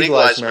when they've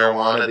legalized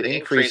marijuana, the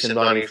increase in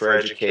money for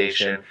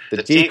education,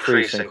 the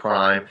decrease in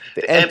crime,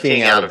 the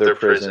emptying out of their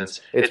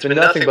prisons. It's been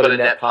nothing but a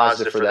net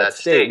positive for that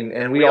state.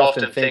 And we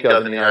often think of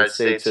in the United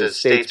States as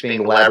states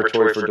being the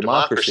laboratory for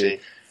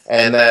democracy.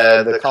 And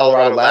the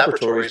Colorado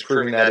laboratory is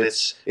proving that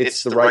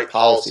it's the right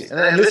policy.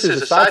 And this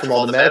is aside from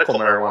all the medical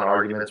marijuana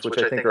arguments, which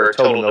I think are a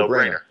total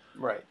no-brainer.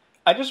 Right.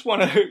 I just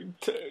want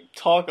to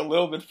talk a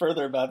little bit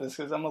further about this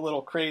because I'm a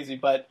little crazy.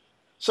 But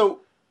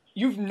so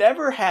you've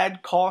never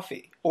had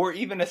coffee or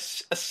even a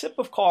sip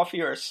of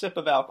coffee or a sip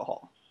of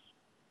alcohol?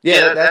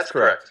 Yeah, that's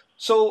correct.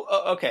 So,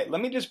 okay, let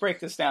me just break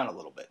this down a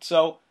little bit.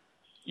 So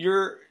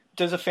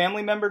does a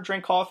family member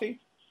drink coffee?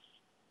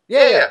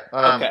 Yeah.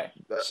 Okay.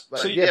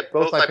 So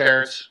both my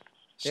parents.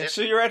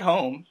 So you're at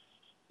home,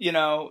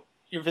 you're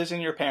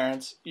visiting your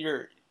parents,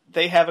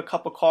 they have a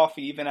cup of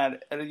coffee even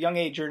at a young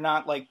age. You're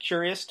not like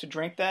curious to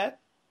drink that?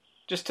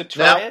 Just to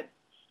try it?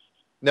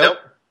 Nope.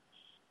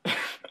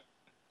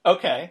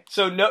 Okay.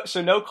 So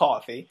no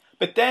coffee.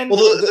 But then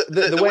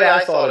the way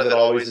I thought of it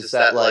always is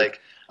that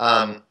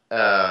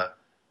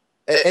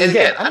and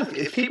again,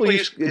 if people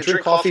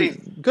drink coffee,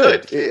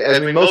 good. I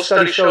mean, most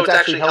studies show it's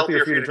actually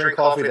healthier for you to drink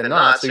coffee than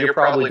not, so you're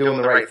probably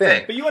doing the right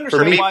thing. But you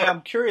understand why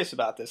I'm curious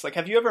about this. Like,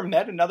 have you ever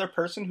met another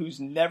person who's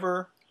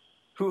never,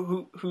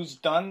 who's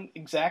done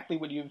exactly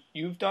what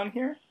you've done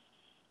here?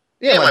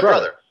 Yeah, my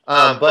brother.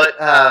 But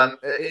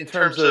in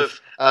terms of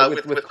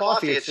with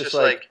coffee, it's just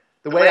like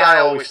the way I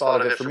always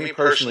thought of it for me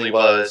personally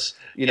was,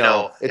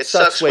 it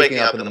sucks waking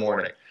up in the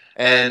morning.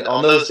 And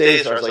on those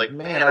days, I was like,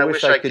 man, I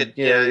wish I could,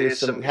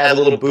 had a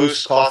little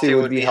boost. Coffee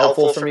would be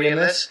helpful for me in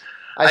this.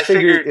 I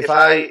figured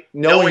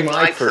knowing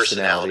my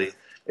personality,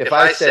 if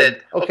I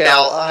said, okay,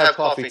 I'll have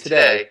coffee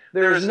today,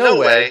 there's no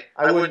way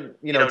I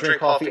wouldn't, drink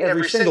coffee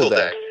every single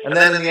day. And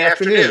then in the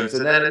afternoons,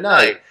 and then at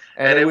night.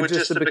 And it would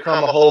just have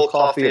become a whole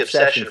coffee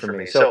obsession for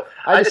me. So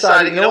I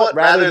decided,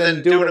 rather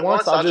than do it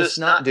once, I'll just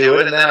not do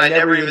it. And then I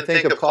never even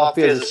think of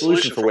coffee as a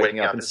solution for waking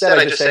up. Instead,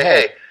 I just say,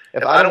 hey,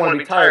 if I don't want to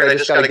be tired, I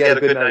just got to get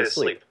a good night of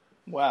sleep.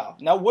 Wow.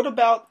 Now, what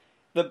about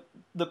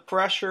the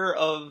pressure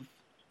of,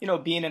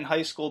 being in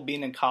high school,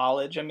 being in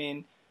college? I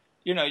mean,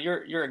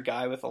 you're a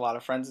guy with a lot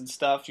of friends and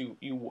stuff.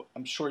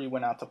 I'm sure you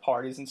went out to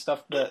parties and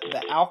stuff.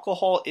 The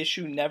alcohol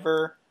issue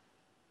never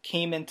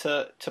came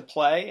into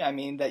play? I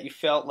mean, that you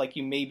felt like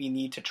you maybe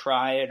need to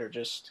try it or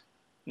just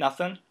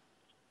nothing?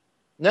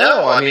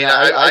 No, I mean,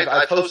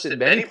 I've hosted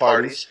many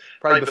parties,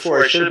 probably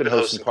before I should have been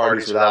hosting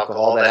parties with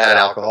alcohol that had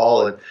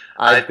alcohol, and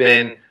I've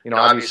been,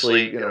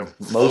 obviously,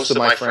 most of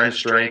my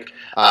friends drink,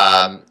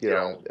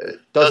 it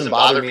doesn't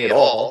bother me at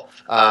all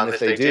if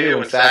they do.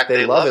 In fact,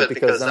 they love it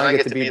because then I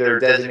get to be their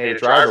designated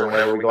driver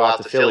whenever we go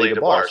out to Philly to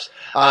bars.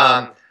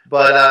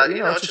 But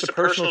it's just a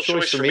personal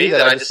choice for me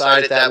that I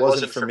decided that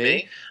wasn't for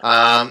me.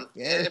 And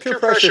peer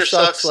pressure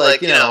sucks,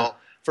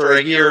 for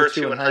a year or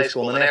two in high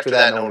school, and then after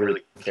that, no one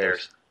really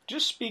cares.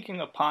 Just speaking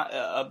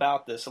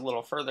about this a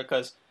little further,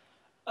 because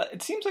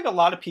it seems like a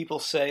lot of people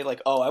say,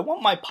 like, oh, I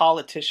want my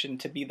politician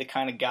to be the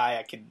kind of guy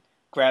I could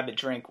grab a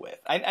drink with.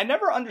 I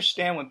never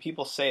understand when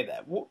people say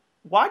that.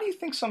 Why do you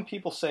think some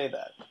people say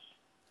that?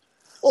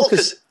 Well,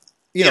 because,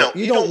 you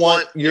don't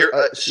want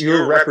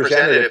your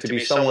representative to be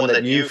someone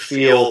that you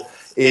feel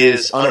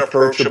is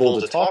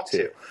unapproachable to talk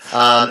to.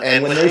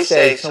 And when they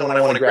say someone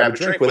I want to grab a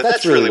drink with,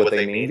 that's really what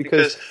they mean,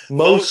 because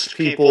most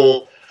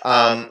people,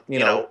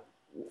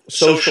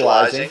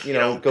 socializing,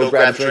 go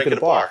grab a drink at a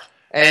bar.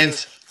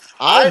 And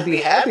I'd be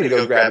happy to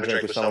go grab a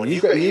drink with someone.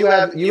 You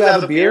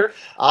have a beer,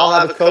 I'll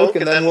have a Coke,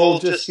 and then we'll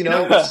just,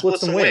 split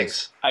some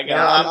wings.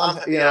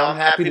 I'm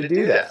happy to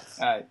do that.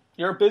 All right.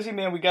 You're a busy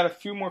man. We got a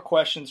few more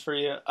questions for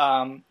you.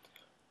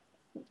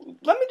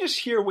 Let me just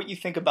hear what you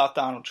think about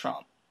Donald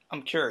Trump.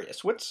 I'm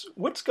curious.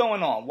 What's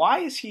going on? Why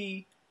is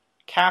he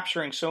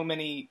capturing so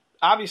many?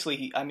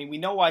 Obviously, we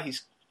know why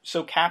he's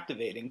so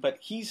captivating, but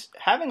he's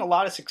having a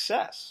lot of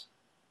success.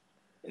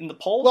 in the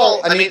polls?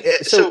 Well, I mean,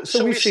 so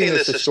we've seen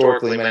this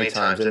historically many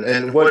times,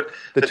 and what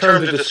the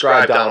term to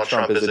describe Donald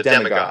Trump is a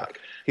demagogue.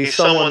 He's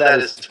someone that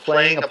is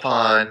playing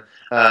upon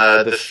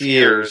the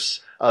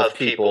fears of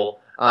people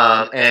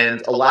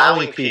and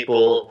allowing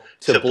people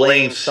to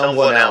blame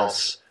someone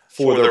else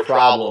for their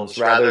problems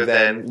rather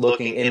than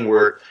looking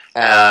inward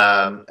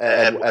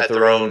at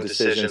their own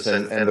decisions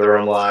and their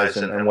own lives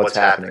and what's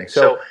happening.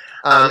 So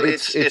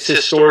it's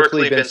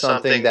historically been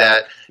something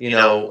that,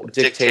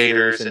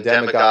 dictators and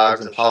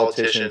demagogues and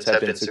politicians have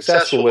been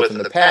successful with in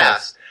the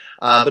past,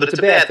 but it's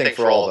a bad thing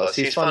for all of us.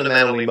 He's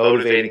fundamentally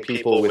motivating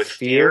people with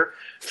fear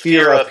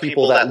of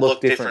people that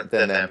look different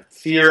than them,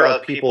 fear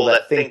of people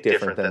that think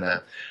different than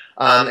them,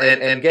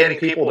 and getting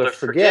people to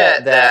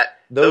forget that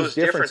those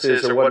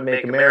differences are what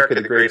make America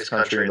the greatest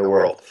country in the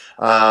world.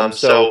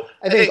 So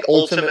I think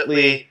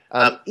ultimately,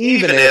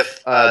 even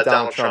if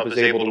Donald Trump is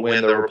able to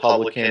win the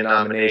Republican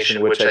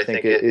nomination, which I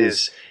think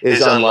is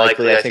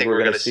unlikely, I think we're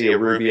going to see a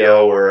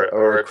Rubio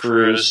or a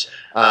Cruz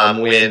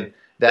win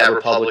that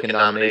Republican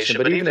nomination.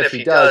 But even if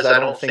he does, I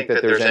don't think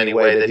that there's any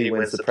way that he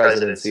wins the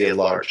presidency at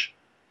large.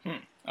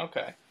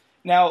 Okay.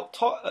 Now,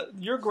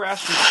 your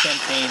grassroots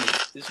campaign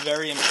is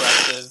very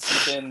impressive.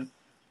 You've been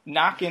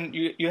knocking.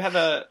 You have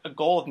a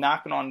goal of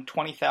knocking on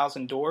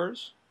 20,000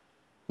 doors.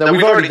 No,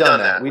 we've already done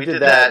that. We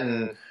did that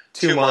in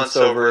 2 months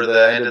over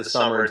the end of the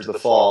summer into the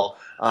fall.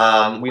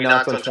 We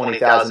knocked on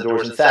 20,000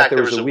 doors. In fact,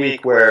 there was a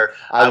week where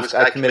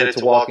I committed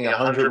to walking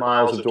 100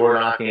 miles of door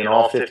knocking in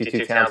all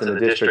 52 towns in the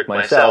district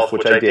myself,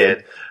 which I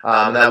did.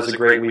 That was a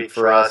great week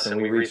for us, and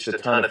we reached a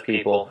ton of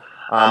people.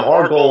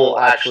 Our goal,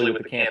 actually,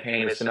 with the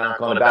campaign is to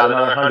knock on about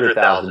another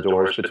 100,000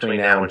 doors between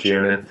now and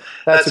June, and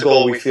that's a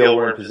goal we feel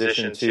we're in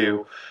position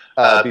to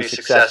be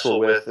successful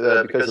with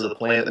because of the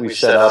plan that we've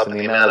set up and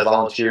the amount of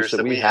volunteers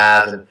that we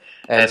have,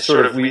 and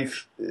sort of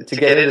to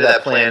get into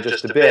that plan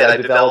just a bit, I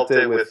developed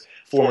it with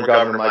former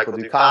Governor Michael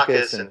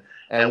Dukakis,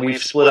 and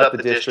we've split up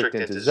the district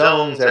into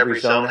zones, every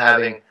zone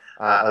having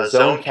a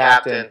zone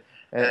captain,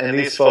 and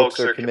these folks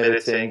are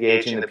committed to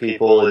engaging the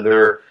people in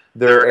their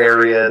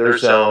area, their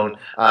zone,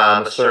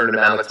 a certain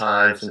amount of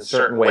times in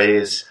certain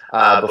ways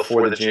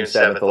before the June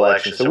 7th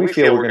election. So we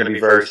feel we're going to be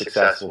very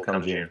successful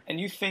come June. And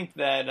you think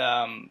that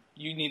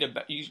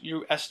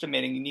you're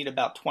estimating you need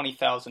about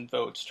 20,000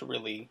 votes to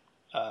really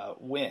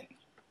win?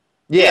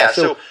 Yeah,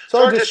 so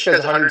our district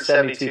has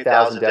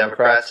 172,000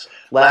 Democrats.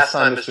 Last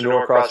time Mr.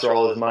 Norcross, for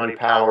all his money,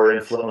 power,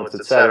 influence,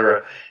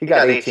 etc., he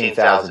got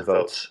 18,000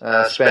 votes,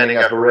 spending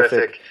a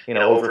horrific,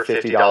 over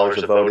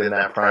 $50 a vote in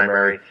that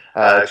primary.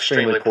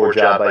 Extremely poor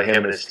job by him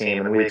and his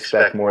team, and we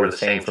expect more of the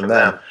same from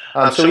them.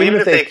 So even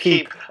if they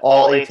keep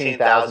all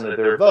 18,000 of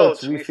their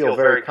votes, we feel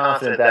very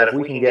confident that if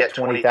we can get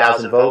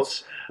 20,000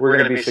 votes, we're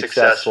going to be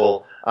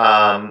successful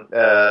on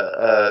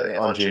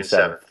June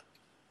 7th.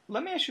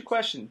 Let me ask you a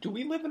question. Do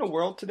we live in a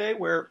world today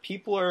where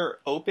people are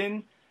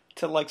open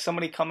to like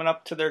somebody coming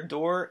up to their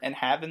door and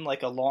having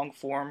like a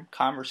long-form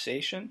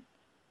conversation?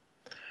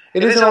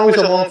 It isn't always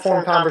a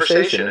long-form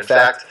conversation. In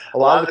fact, a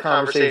lot of the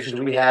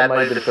conversations we had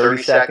might have been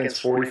 30 seconds,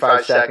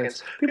 45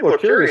 seconds. People are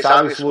curious.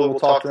 Obviously, we'll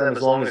talk to them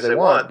as long as they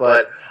want.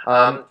 But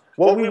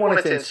what we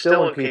wanted to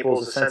instill in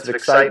people is a sense of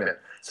excitement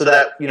so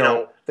that,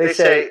 they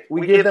say,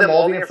 we give them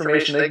all the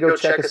information. They can go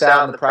check us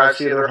out in the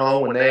privacy of their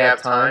home when they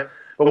have time.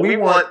 But we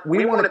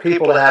wanted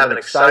people to have an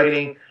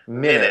exciting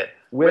minute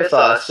with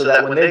us so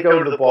that when they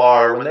go to the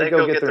bar, when they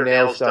go get their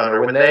nails done,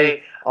 or when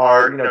they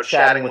are,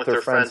 chatting with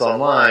their friends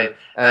online,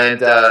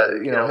 and,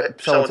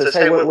 someone says,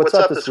 hey, what's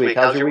up this week?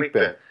 How's your week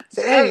been?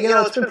 Say, hey,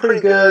 it's been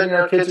pretty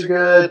good. Kids are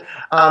good.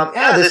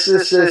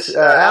 This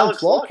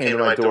Alex Law came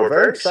to my door.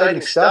 Very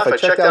exciting stuff. I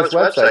checked out his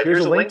website.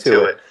 Here's a link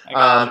to it.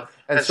 And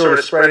sort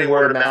of spreading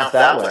word of mouth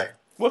that way.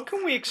 What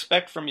can we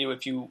expect from you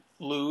if you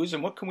lose,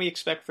 and what can we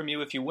expect from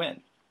you if you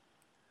win?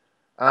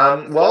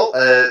 People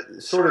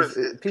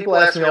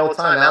ask me all the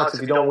time, Alex,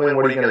 if you don't win,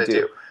 what are you going to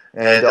do?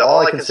 And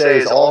all I can say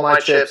is all my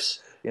chips,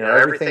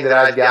 everything that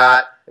I've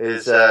got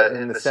is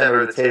in the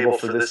center of the table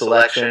for this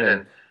election,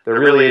 and there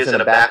really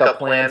isn't a backup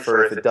plan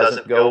for if it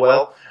doesn't go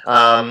well.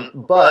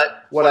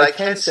 But what I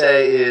can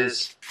say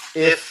is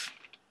if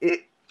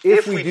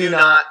we do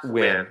not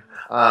win,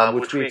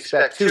 which we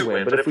expect to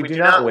win, but if we do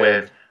not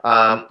win,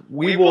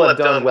 we will have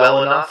done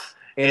well enough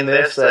in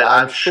this that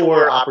I'm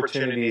sure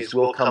opportunities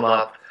will come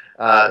up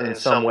in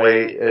some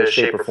way,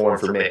 shape, or form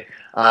for me.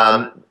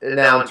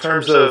 Now, in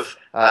terms of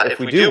if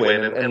we do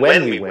win and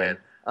when we win,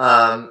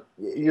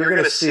 you're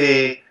going to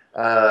see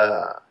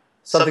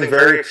something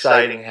very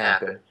exciting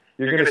happen.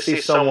 You're going to see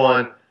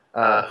someone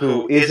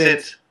who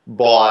isn't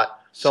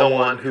bought,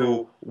 someone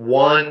who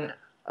won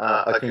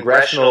a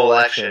congressional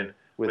election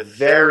with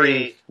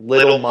very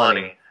little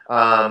money,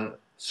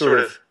 sort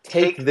of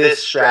take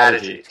this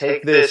strategy,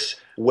 take this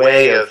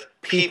way of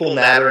people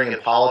mattering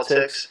in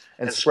politics,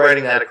 and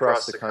spreading that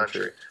across the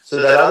country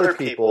so that other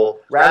people,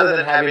 rather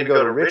than having to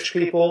go to rich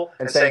people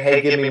and saying,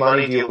 hey, give me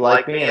money, do you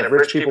like me? And if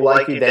rich people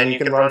like you, then you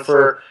can run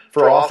for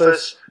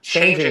office,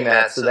 changing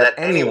that so that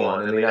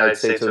anyone in the United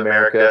States of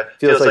America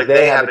feels like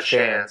they have a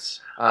chance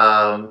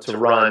to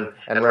run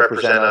and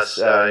represent us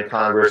in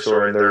Congress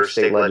or in their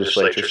state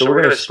legislature. So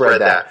we're going to spread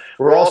that.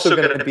 We're also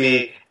going to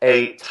be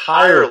a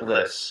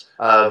tireless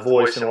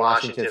voice in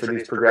Washington for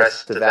these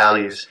progressive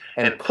values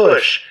and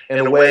push in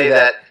a way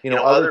that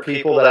other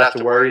people that have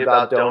to worry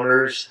about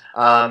donors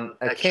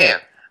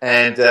can't.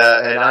 And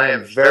I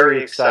am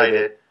very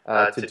excited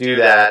to do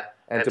that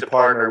and to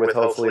partner with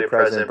hopefully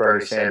President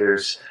Bernie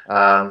Sanders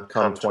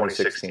come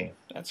 2016.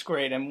 That's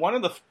great. And one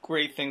of the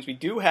great things we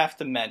do have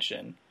to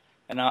mention,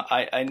 and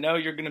I know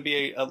you're going to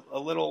be a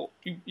little,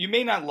 you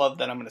may not love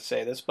that I'm going to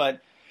say this,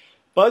 but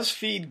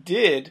BuzzFeed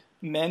did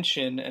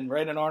mention and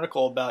write an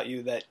article about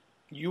you that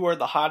you are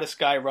the hottest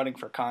guy running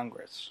for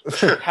Congress.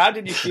 How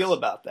did you feel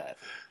about that?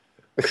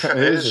 It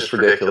is just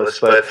ridiculous,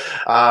 but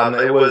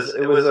it was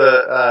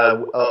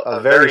a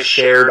very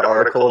shared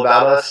article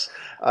about us.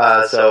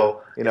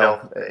 So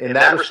in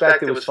that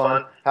respect, it was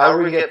fun.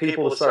 However, we get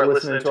people to start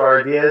listening to our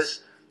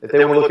ideas. If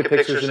they want to look at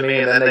pictures of me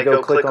and then they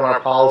go click on our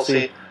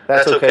policy,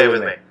 that's okay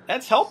with me.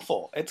 That's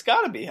helpful. It's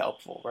got to be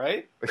helpful,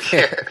 right?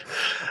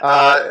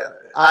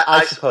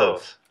 I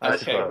suppose.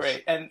 Okay,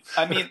 great. And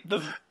I mean,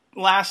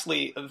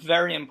 lastly, a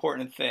very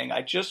important thing.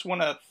 I just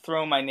want to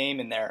throw my name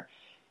in there.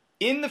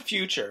 In the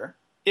future,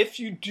 if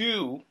you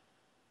do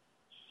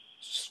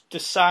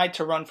decide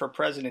to run for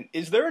president,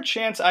 is there a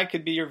chance I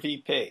could be your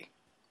VP?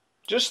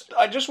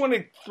 I just want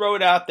to throw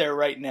it out there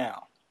right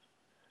now.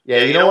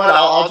 Yeah, you know what?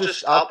 I'll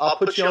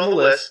put you on the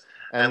list,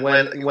 and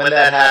when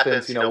that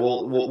happens,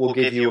 we'll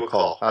give you a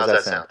call. How's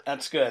that sound?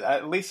 That's good.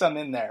 At least I'm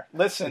in there.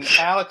 Listen,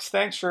 Alex,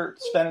 thanks for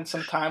spending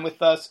some time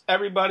with us.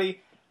 Everybody,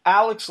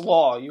 Alex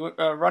Law, you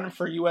running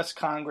for U.S.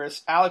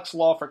 Congress,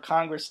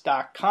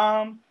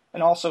 alexlawforcongress.com,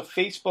 and also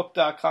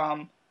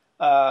facebook.com,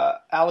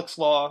 Alex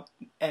Law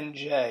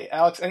NJ.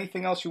 Alex,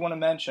 anything else you want to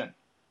mention?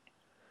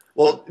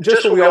 Well,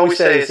 just what we always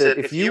say is that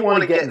if you want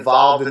to get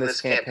involved in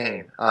this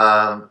campaign,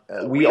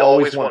 we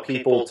always want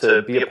people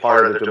to be a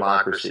part of the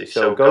democracy.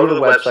 So go to the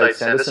website,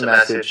 send us a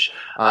message,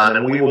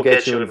 and we will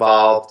get you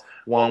involved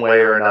one way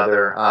or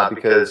another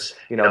because,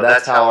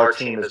 that's how our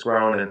team has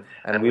grown,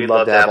 and we'd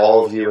love to have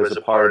all of you as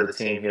a part of the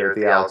team here at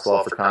the Alex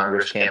Law for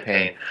Congress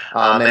campaign.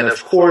 And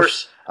of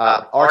course,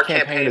 our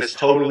campaign is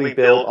totally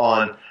built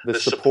on the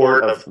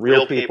support of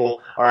real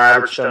people. Our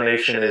average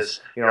donation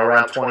is,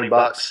 around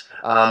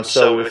 $20.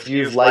 So if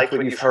you've liked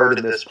what you've heard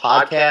in this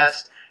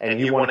podcast and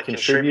you want to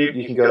contribute,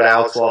 you can go to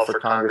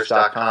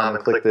alexlawforcongress.com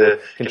and click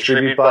the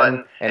contribute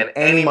button. And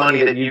any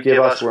money that you give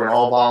us, we're an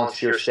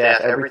all-volunteer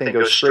staff. Everything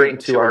goes straight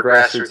into our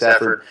grassroots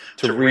effort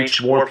to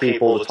reach more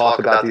people to talk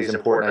about these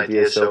important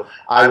ideas. So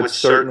I would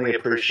certainly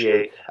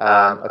appreciate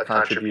a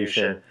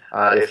contribution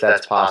if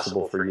that's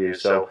possible for you.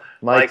 So,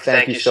 Mike,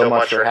 thank you so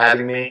much for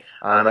having me.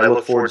 And I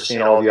look forward to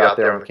seeing all of you out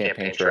there on the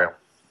campaign trail.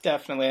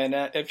 Definitely. And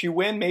if you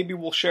win, maybe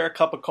we'll share a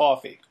cup of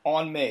coffee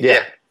on me.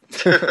 Yeah.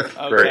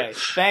 Okay.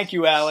 Thank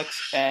you,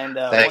 Alex. And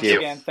once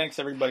again, thanks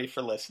everybody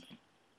for listening.